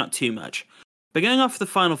 maybe not too much. But going off the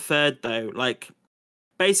final third, though, like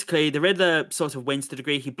basically the Riddler sort of wins to a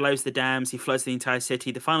degree. He blows the dams. He floods the entire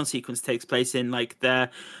city. The final sequence takes place in like the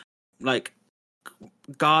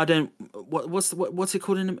garden. What's it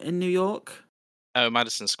called in New York? Oh,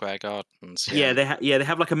 Madison Square Gardens. Yeah, they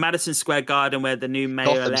have like a Madison Square Garden where the new mayor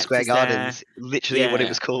Gotham elect Square is Gardens, literally what it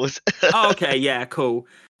was called. Oh, okay, yeah, cool.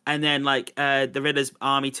 And then like the Riddler's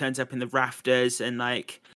army turns up in the rafters, and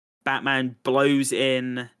like Batman blows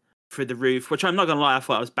in through the roof, which I'm not gonna lie, I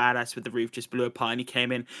thought I was badass with the roof just blew apart and he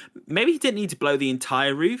came in. Maybe he didn't need to blow the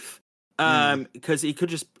entire roof. Because he could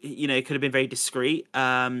just, it could have been very discreet.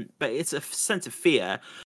 But it's a sense of fear.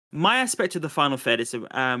 My aspect of the final third is,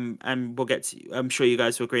 and we'll get to, I'm sure you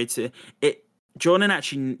guys will agree to it. Jordan,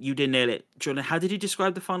 actually, you did nail it. Jordan, how did you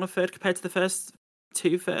describe the final third compared to the first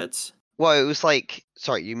two thirds? Well, it was like,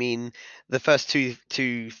 sorry, you mean the first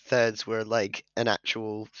two thirds were like an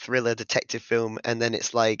actual thriller detective film, and then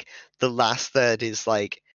it's like the last third is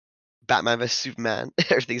like Batman vs Superman.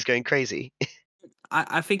 Everything's going crazy.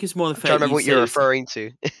 I think it's more the I'm trying to remember what you're referring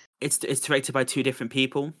to. It's directed by two different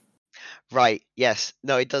people. Right. Yes.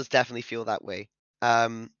 No, it does definitely feel that way.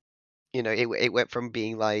 It went from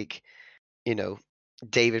being like,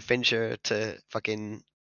 David Fincher to fucking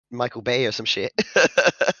Michael Bay or some shit.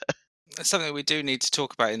 Something we do need to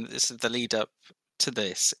talk about in the lead up to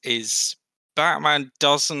this is Batman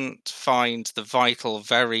doesn't find the vital,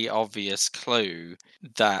 very obvious clue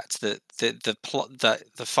that the plot, that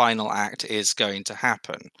the final act is going to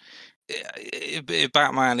happen.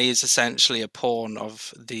 Batman is essentially a pawn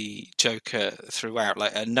of the Joker throughout.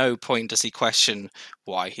 Like at no point does he question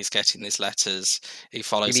why he's getting these letters. He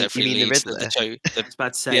follows every lead. The Riddler? I was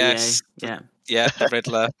about to say, yes, yeah, the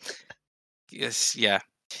Riddler. Yes, yeah.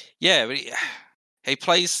 But he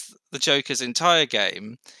plays the Joker's entire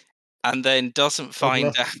game and then doesn't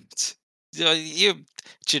find out. You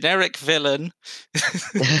generic villain.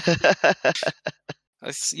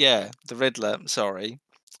 The Riddler. Sorry.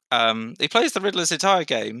 He plays the Riddler's entire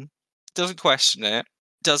game, doesn't question it,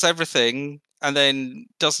 does everything, and then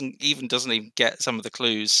doesn't even get some of the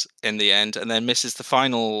clues in the end, and then misses the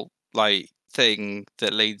final thing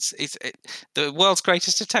that leads. The world's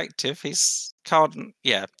greatest detective. He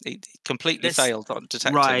completely failed on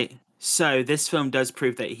detecting. Right. So this film does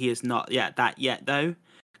prove that he is not that yet, though,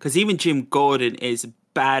 because even Jim Gordon is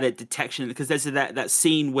bad at detection. Because there's that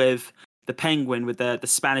scene with the Penguin with the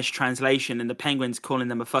Spanish translation, and the Penguin's calling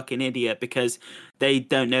them a fucking idiot because they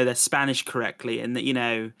don't know their Spanish correctly, and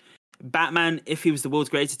Batman, if he was the world's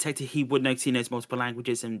greatest detective, he would know because he knows multiple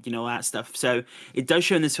languages and all that stuff. So it does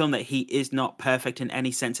show in this film that he is not perfect in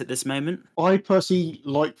any sense at this moment. I personally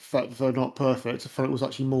like the fact that they're not perfect. I felt it was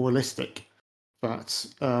actually more realistic that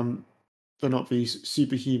they're not these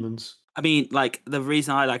superhumans. I mean, like, the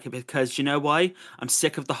reason I like it because, do you know why? I'm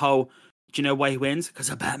sick of the whole, do you know why he wins? Because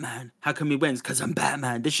I'm Batman. How come he wins? Because I'm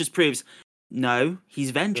Batman. This just proves, no,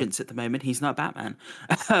 he's vengeance at the moment. He's not Batman.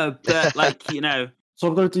 But, like, So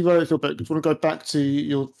I'm going to derail it a little bit. Do you want to go back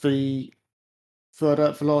to the third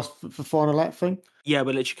act, for final act thing? Yeah,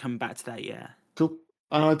 we're literally coming back to that, yeah. Cool.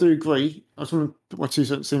 And I do agree. I just want to put my 2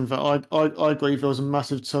 cents in that I agree there was a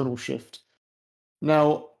massive tonal shift.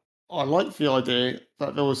 Now, I like the idea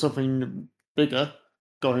that there was something bigger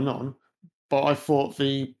going on, but I thought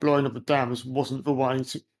the blowing of the dams wasn't the way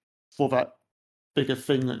for that bigger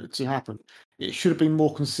thing to happen. It should have been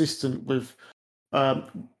more consistent with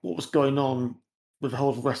what was going on with the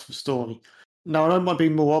whole rest of the story. Now, I know it might be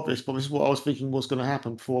more obvious, but this is what I was thinking was going to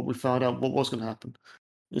happen before we found out what was going to happen.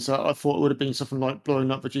 Is that I thought it would have been something like blowing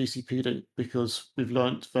up the GCPD because we've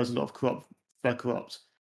learned there's a lot of they're corrupt.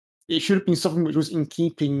 It should have been something which was in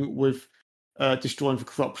keeping with destroying the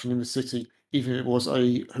corruption in the city, even if it was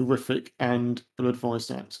a horrific and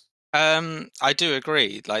ill-advised act. I do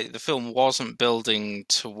agree. Like, the film wasn't building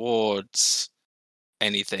towards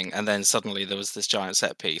anything, and then suddenly there was this giant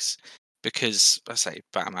set piece because, I say,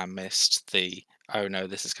 Batman missed the "oh no,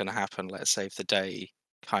 this is going to happen, let's save the day"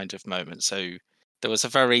 kind of moment. So there was a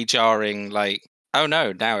very jarring, like, "oh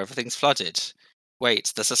no, now everything's flooded.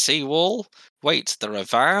 Wait, there's a seawall. Wait, there are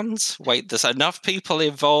vans. Wait, there's enough people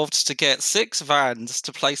involved to get 6 vans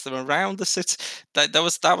to place them around the city." That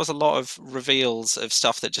was a lot of reveals of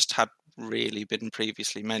stuff that just had really been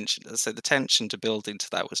previously mentioned. So the tension to build into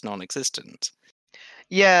that was non-existent.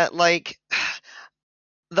 Yeah, like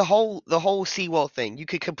the whole seawall thing, you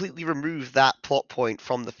could completely remove that plot point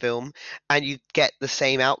from the film and you get the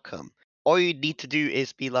same outcome. All you need to do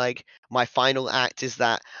is be like, my final act is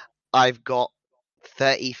that I've got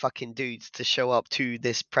 30 fucking dudes to show up to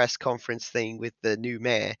this press conference thing with the new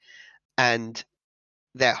mayor, and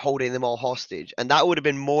they're holding them all hostage, and that would have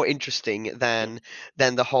been more interesting than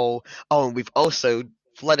the whole, oh, and we've also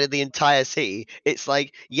flooded the entire city. It's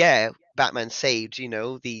like, yeah, Batman saved,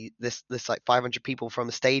 this like 500 people from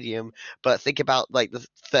the stadium, but think about like the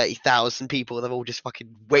 30,000 people that have all just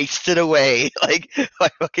fucking wasted away, like by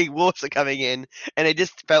fucking water coming in, and it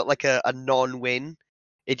just felt like a non-win.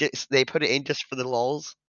 They put it in just for the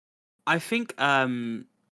lols. I think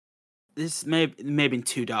this may have been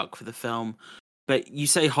too dark for the film, but you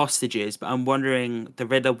say hostages, but I'm wondering the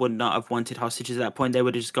Riddler would not have wanted hostages at that point. They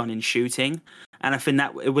would have just gone in shooting, and I think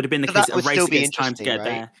that it would have been the But case that a would race still be against time to interesting, get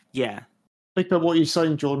right? there. Yeah. Think about what you're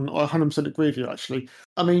saying, Jordan. I 100% agree with you, actually.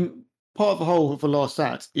 I mean, part of the whole of the last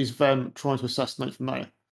act is them trying to assassinate the mayor.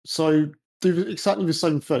 So do exactly the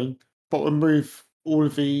same thing, but remove all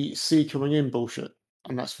of the sea coming in bullshit,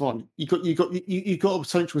 and that's fine. You got a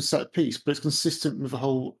potential set piece, but it's consistent with the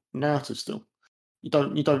whole narrative still. You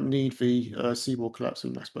don't need the seawall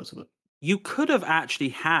collapsing aspect of it. You could have actually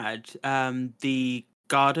had the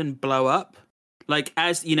garden blow up. Like,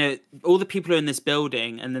 as all the people are in this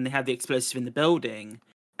building, and then they have the explosive in the building,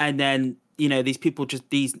 and then these people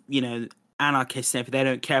these anarchists, if they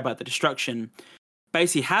don't care about the destruction,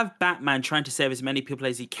 basically have Batman trying to save as many people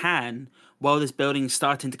as he can while this building is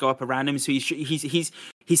starting to go up around him. So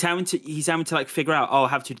he's having to like figure out, oh, I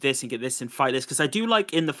have to do this and get this and fight this, because I do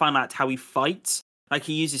like in the final act how he fights. Like,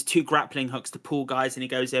 he uses 2 grappling hooks to pull guys, and he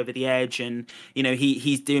goes over the edge, and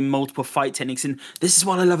he's doing multiple fight techniques. And this is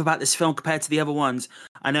what I love about this film compared to the other ones.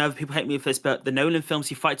 I know other people hate me for this, but the Nolan films,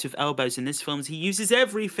 he fights with elbows. In this films, he uses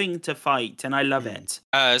everything to fight, and I love it.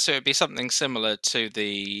 So it'd be something similar to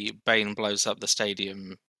the Bane blows up the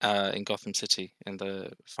stadium in Gotham City in the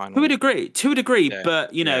final. To a degree, Yeah,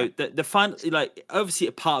 but yeah. the final, like, obviously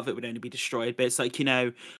a part of it would only be destroyed, but it's like,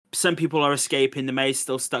 some people are escaping, the mayor's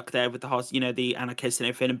still stuck there with the anarchists and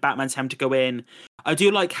everything, and Batman's having to go in. I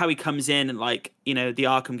do like how he comes in and, like, the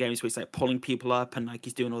Arkham games where he's like pulling people up and like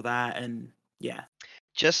he's doing all that, and yeah.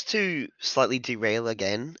 Just to slightly derail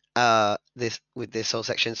again, this whole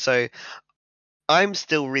section. So I'm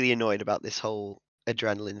still really annoyed about this whole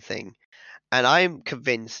adrenaline thing, and I'm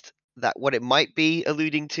convinced that what it might be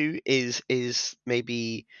alluding to is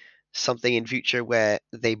maybe something in future where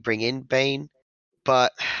they bring in Bane,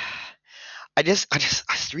 but I just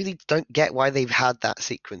really don't get why they've had that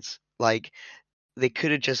sequence. Like, they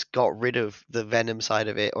could have just got rid of the Venom side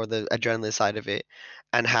of it or the adrenaline side of it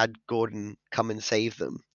and had Gordon come and save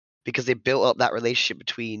them. because they built up that relationship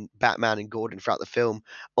between Batman and Gordon throughout the film,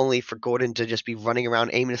 only for Gordon to just be running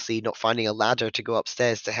around aimlessly, not finding a ladder to go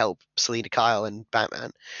upstairs to help Selina Kyle and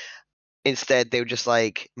Batman. Instead, they were just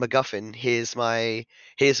like, MacGuffin, here's my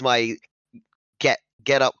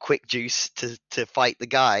get up quick juice to fight the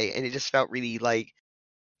guy. And it just felt really like,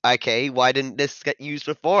 okay, why didn't this get used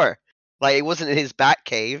before? Like, it wasn't in his bat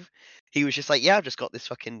cave. He was just like, yeah, I've just got this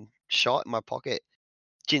fucking shot in my pocket.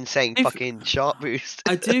 Ginseng fucking shot boost.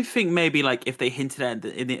 I do think maybe like if they hinted at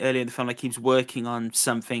in the earlier in the film, like he was working on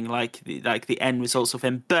something like the end results of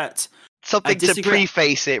him, but Something to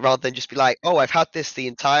preface it rather than just be like, oh, I've had this the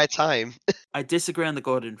entire time. I disagree on the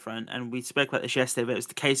Gordon front, and we spoke about this yesterday, but it was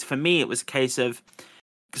the case for me. It was a case of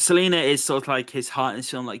Selina is sort of like his heart and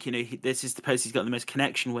soul, like, you know, this is the person he's got the most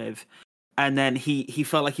connection with, and then he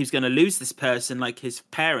felt like he was going to lose this person, like his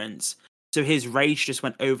parents. So his rage just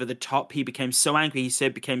went over the top. He became so angry. He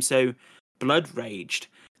became so blood raged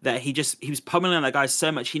that he was pummeling on that guy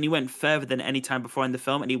so much. He went further than any time before in the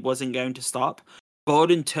film, and he wasn't going to stop.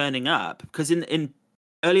 Gordon turning up, because in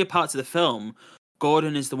earlier parts of the film,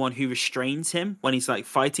 Gordon is the one who restrains him when he's like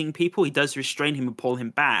fighting people. He does restrain him and pull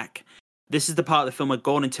him back. This is the part of the film where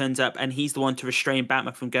Gordon turns up, and he's the one to restrain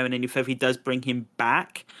Batman from going any further. He does bring him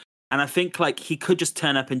back, and I think like he could just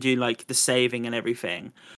turn up and do like the saving and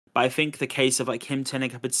everything. But I think the case of like him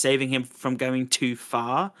turning up and saving him from going too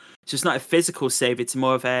far. So it's not a physical save. It's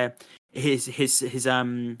more of a his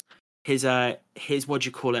what do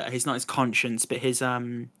you call it? His not his conscience, but his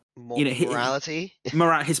morality. His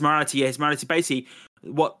morality. Yeah, his morality. Basically,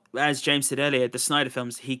 what, as James said earlier, the Snyder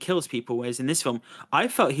films, he kills people. Whereas in this film, I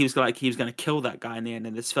felt he was going to kill that guy in the end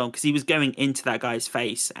of this film, because he was going into that guy's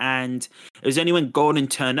face, and it was only when Gordon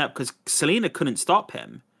turned up, because Selina couldn't stop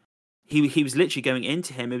him. He was literally going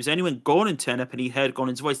into him. It was only when Gordon turned up and he heard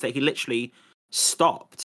Gordon's voice that he literally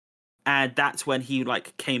stopped, and that's when he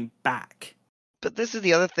like came back. But this is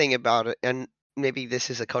the other thing about it, and maybe this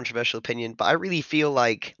is a controversial opinion, but I really feel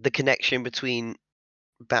like the connection between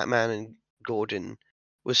Batman and Gordon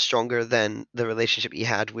was stronger than the relationship he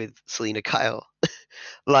had with Selina Kyle.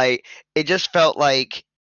 Like, it just felt like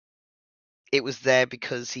it was there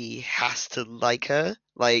because he has to like her,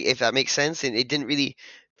 like, if that makes sense. And it didn't really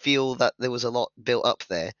feel that there was a lot built up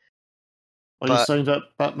there. Are you saying that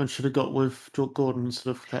Batman should have got with Gordon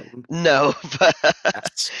instead of Catwoman? No,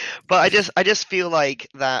 but I just feel like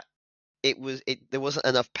that there wasn't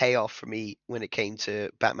enough payoff for me when it came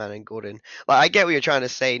to Batman and Gordon. Like, I get what you're trying to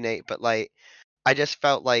say, Nate, but like, I just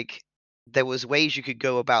felt like there was ways you could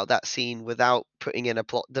go about that scene without putting in a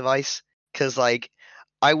plot device. Because like,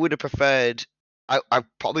 I would have preferred, I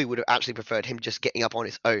probably would have actually preferred him just getting up on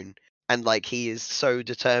his own, and like, he is so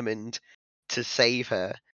determined to save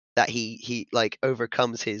her that he like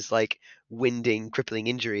overcomes his like winding, crippling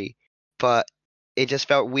injury. But it just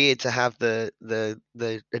felt weird to have the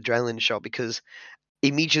adrenaline shot, because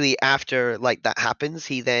immediately after like that happens,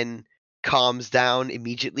 he then calms down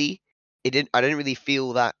immediately. I didn't really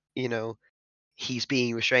feel that, you know, he's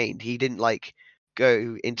being restrained. He didn't like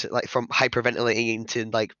go into like from hyperventilating into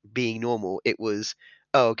like being normal. It was,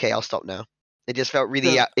 oh, okay, I'll stop now. It just felt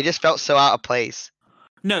really it just felt so out of place.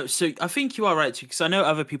 No, so I think you are right too, because I know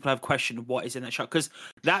other people have questioned what is in that shot, because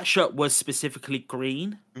that shot was specifically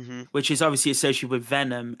green, which is obviously associated with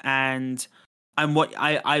Venom, and what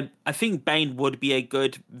I think Bane would be a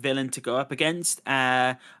good villain to go up against.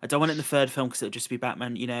 I don't want it in the third film because it'll just be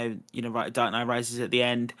Batman, right, Dark Knight Rises at the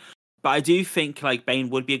end, but I do think like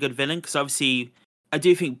Bane would be a good villain, because obviously I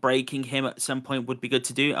do think breaking him at some point would be good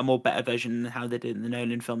to do, a more better version than how they did in the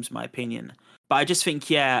Nolan films, in my opinion. But I just think,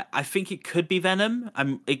 I think it could be Venom.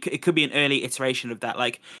 It could be an early iteration of that.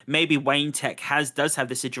 Like, maybe Wayne Tech does have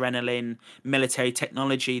this adrenaline military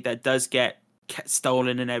technology that does get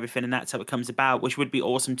stolen and everything, and that's how it comes about, which would be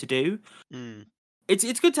awesome to do.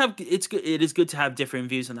 It's good to have it is good to have different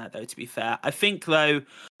views on that, though, to be fair. I think, though,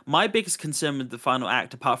 my biggest concern with the final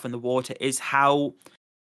act, apart from the water, is how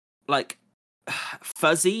like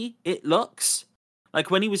fuzzy it looks. Like,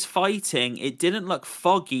 when he was fighting, it didn't look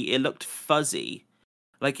foggy, it looked fuzzy.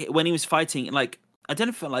 Like, when he was fighting, like, I don't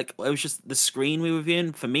know if like it was just the screen we were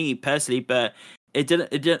viewing for me personally, but it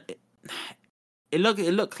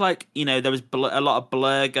looked like, you know, there was a lot of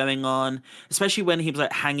blur going on, especially when he was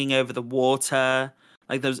like hanging over the water.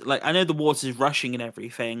 Like, there's like, I know the water's rushing and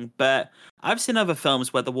everything, but I've seen other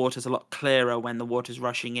films where the water's a lot clearer when the water's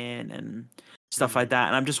rushing in and stuff like that.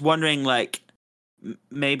 And I'm just wondering, like,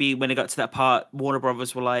 maybe when it got to that part, Warner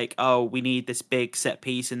Brothers were like, oh, we need this big set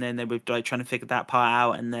piece, and then they were like trying to figure that part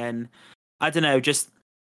out, and then I don't know,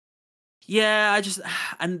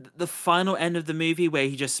 and the final end of the movie where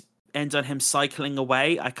he just ends on him cycling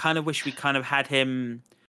away, I kind of wish we kind of had him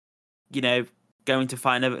going to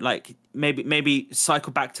find like maybe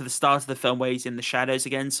cycle back to the start of the film where he's in the shadows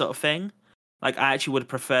again, sort of thing. Like I actually would have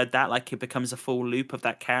preferred that, like it becomes a full loop of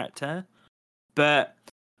that character. But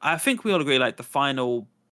I think we all agree, like the final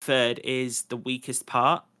third is the weakest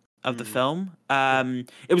part of the film.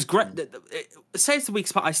 It was great. Say it's the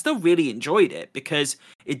weakest part. I still really enjoyed it because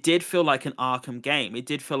it did feel like an Arkham game. It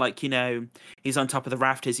did feel like he's on top of the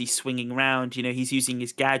rafters, he's swinging around. He's using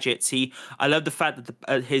his gadgets. I love the fact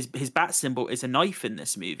that his bat symbol is a knife in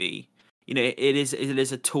this movie. It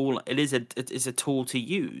is a tool. It is a tool to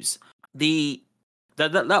use.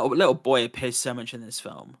 That little boy appears so much in this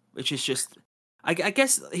film, which is just. I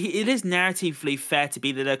guess it is narratively fair to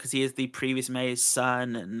be there because he is the previous mayor's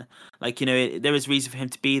son, and there is reason for him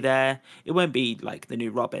to be there. It won't be like the new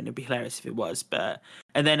Robin; it'd be hilarious if it was.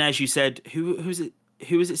 And then, as you said, who was it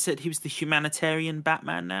said he was the humanitarian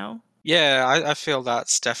Batman now? Yeah, I feel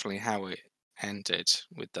that's definitely how it ended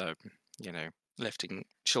with the lifting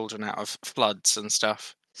children out of floods and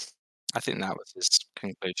stuff. I think that was his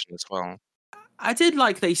conclusion as well. I did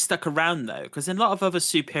like they stuck around though, because in a lot of other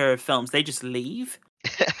superhero films, they just leave.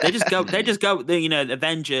 They just go. The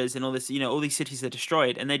Avengers and all this. All these cities are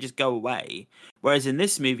destroyed, and they just go away. Whereas in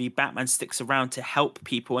this movie, Batman sticks around to help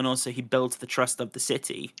people, and also he builds the trust of the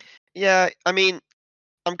city. Yeah, I mean,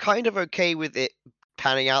 I'm kind of okay with it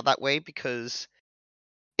panning out that way because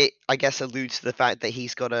it, I guess, alludes to the fact that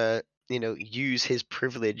he's got to, use his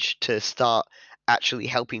privilege to start actually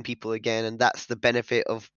helping people again, and that's the benefit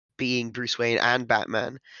of being Bruce Wayne and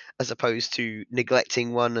Batman, as opposed to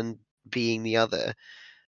neglecting one and being the other.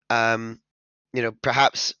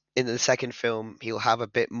 Perhaps in the second film he'll have a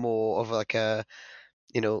bit more of like a,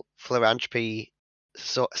 philanthropy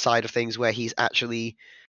side of things where he's actually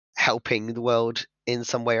helping the world in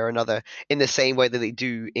some way or another, in the same way that they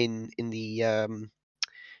do in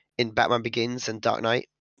Batman Begins and Dark Knight.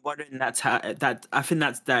 Wondering I think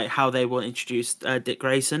that's how they will introduce Dick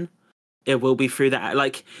Grayson. It will be through that.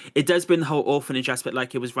 Like it does bring the whole orphanage aspect,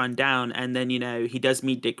 like it was run down, and then he does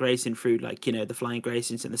meet Dick Grayson through the Flying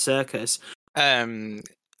Graysons in the circus.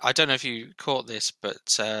 I don't know if you caught this,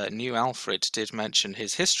 but New Alfred did mention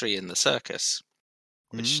his history in the circus,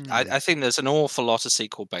 which I think there's an awful lot of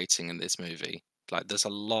sequel baiting in this movie. Like there's a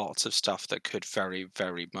lot of stuff that could very,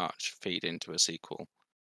 very much feed into a sequel.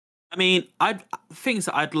 I mean, I'd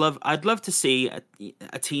love to see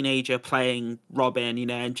a teenager playing Robin,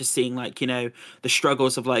 and just seeing the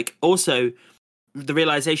struggles of also the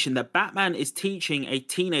realization that Batman is teaching a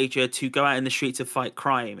teenager to go out in the streets and fight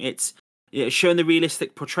crime. It's showing the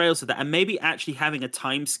realistic portrayals of that, and maybe actually having a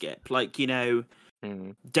time skip,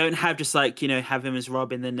 don't have just have him as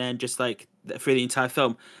Robin and then just through the entire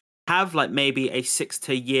film. Have maybe a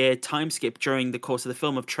 6-year time skip during the course of the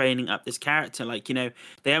film of training up this character.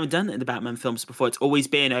 They haven't done it in the Batman films before. It's always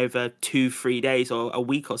been over 2-3 days or a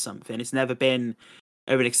week or something. It's never been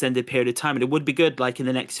over an extended period of time. And it would be good, in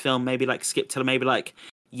the next film, maybe skip to maybe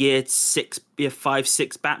year 5,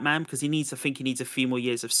 6 Batman, because he needs a few more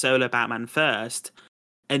years of solo Batman first,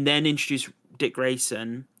 and then introduce Dick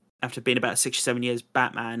Grayson after being about 6 or 7 years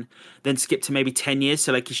Batman, then skip to maybe 10 years.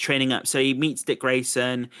 So he's training up. So he meets Dick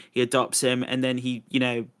Grayson, he adopts him, and then he,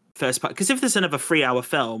 first part. Because if there's another 3-hour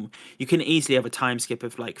film, you can easily have a time skip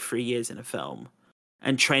of 3 years in a film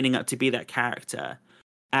and training up to be that character.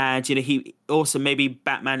 And, he also, maybe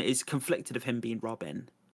Batman is conflicted of him being Robin.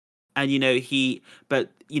 And, the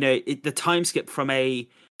time skip from a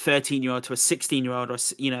 13-year-old to a 16-year-old or,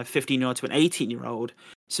 15-year-old to an 18-year-old.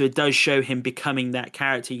 So it does show him becoming that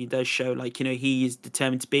character. It does show, he is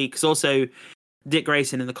determined to be. Because also, Dick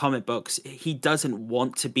Grayson in the comic books, he doesn't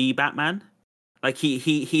want to be Batman.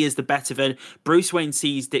 He is the better version. Bruce Wayne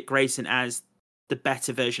sees Dick Grayson as the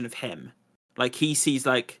better version of him. He sees,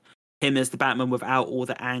 him as the Batman without all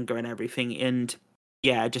the anger and everything. And,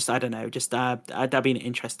 yeah, I don't know. That'd be an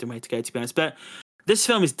interesting way to go, to be honest. But this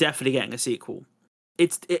film is definitely getting a sequel.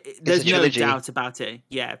 There's no doubt about it.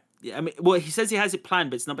 Yeah. I mean, well, he says he has it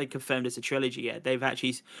planned, but it's not been confirmed as a trilogy yet. They've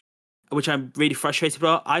actually, which I'm really frustrated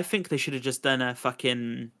about. I think they should have just done a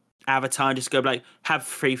fucking Avatar and just go have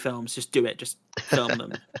 3 films, just do it, just film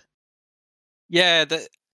them. Yeah,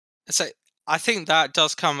 so I think that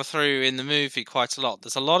does come through in the movie quite a lot.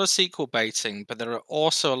 There's a lot of sequel baiting, but there are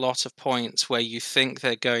also a lot of points where you think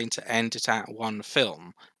they're going to end it at one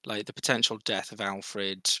film, like the potential death of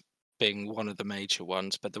Alfred being one of the major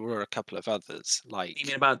ones, but there were a couple of others. You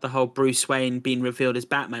mean about the whole Bruce Wayne being revealed as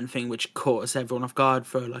Batman thing, which caught us everyone off guard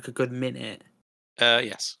for a good minute?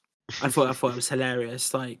 Yes. I thought it was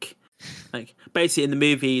hilarious. Basically in the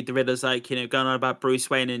movie, the Riddler's going on about Bruce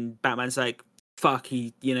Wayne, and Batman's fuck,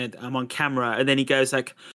 I'm on camera, and then he goes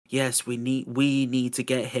yes, we need to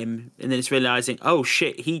get him, and then it's realizing, oh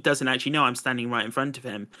shit, he doesn't actually know I'm standing right in front of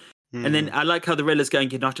him. And then I like how the Riddler's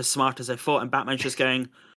going, "You're not as smart as I thought," and Batman's just going,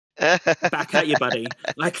 "Back at you, buddy."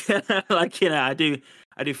 Like, like I do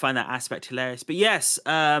find that aspect hilarious. But yes,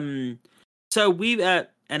 so we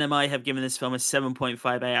NMI have given this film a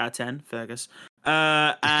 7.58 out of 10, Fergus.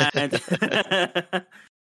 And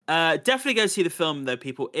definitely go see the film though,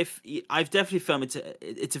 people. If I've definitely filmed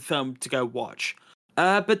it's a film to go watch.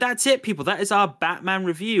 But that's it, people. That is our Batman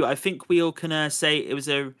review. I think we all can say it was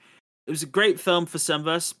a great film for some of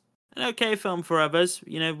us, an okay film for others.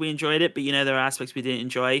 We enjoyed it, but there are aspects we didn't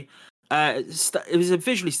enjoy. It was a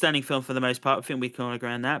visually stunning film for the most part. I think we can all agree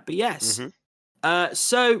on that. But yes,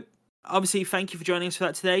 so obviously, thank you for joining us for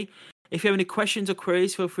that today. If you have any questions or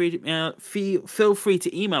queries, feel free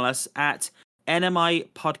to email us at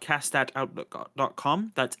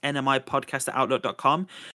nmipodcast@outlook.com. That's nmipodcast@outlook.com.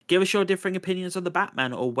 Give us your differing opinions on the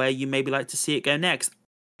Batman or where you maybe like to see it go next.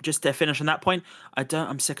 Just to finish on that point,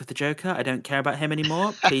 I'm sick of the Joker. I don't care about him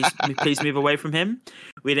anymore. Please move away from him.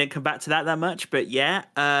 We didn't come back to that much, but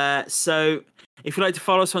yeah. So if you'd like to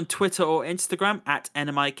follow us on Twitter or Instagram at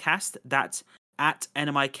NMIcast, that's at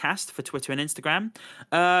NMIcast for Twitter and Instagram.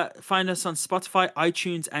 Find us on Spotify,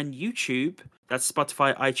 iTunes, and YouTube. That's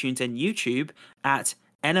Spotify, iTunes, and YouTube at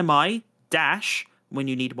NMI when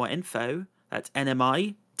you need more info. That's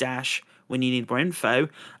NMI when you need more info.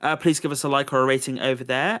 Please give us a like or a rating over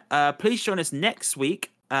there. Please join us next week.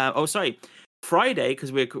 Friday,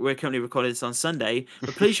 because we're currently recording this on Sunday.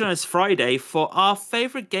 But please join us Friday for our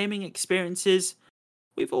favorite gaming experiences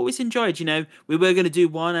we've always enjoyed. We were going to do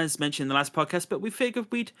one, as mentioned in the last podcast, but we figured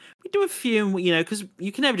we'd do a few, because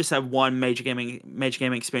you can never just have one major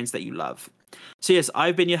gaming experience that you love. So yes,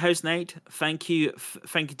 I've been your host, Nate. Thank you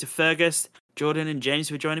to Fergus, Jordan, and James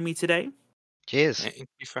for joining me today. Cheers. Thank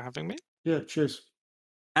you for having me. Yeah, cheers.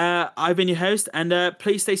 I've been your host, and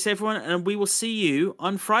please stay safe, everyone, and we will see you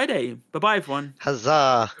on Friday. Bye-bye, everyone.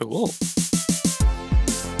 Huzzah. Cool.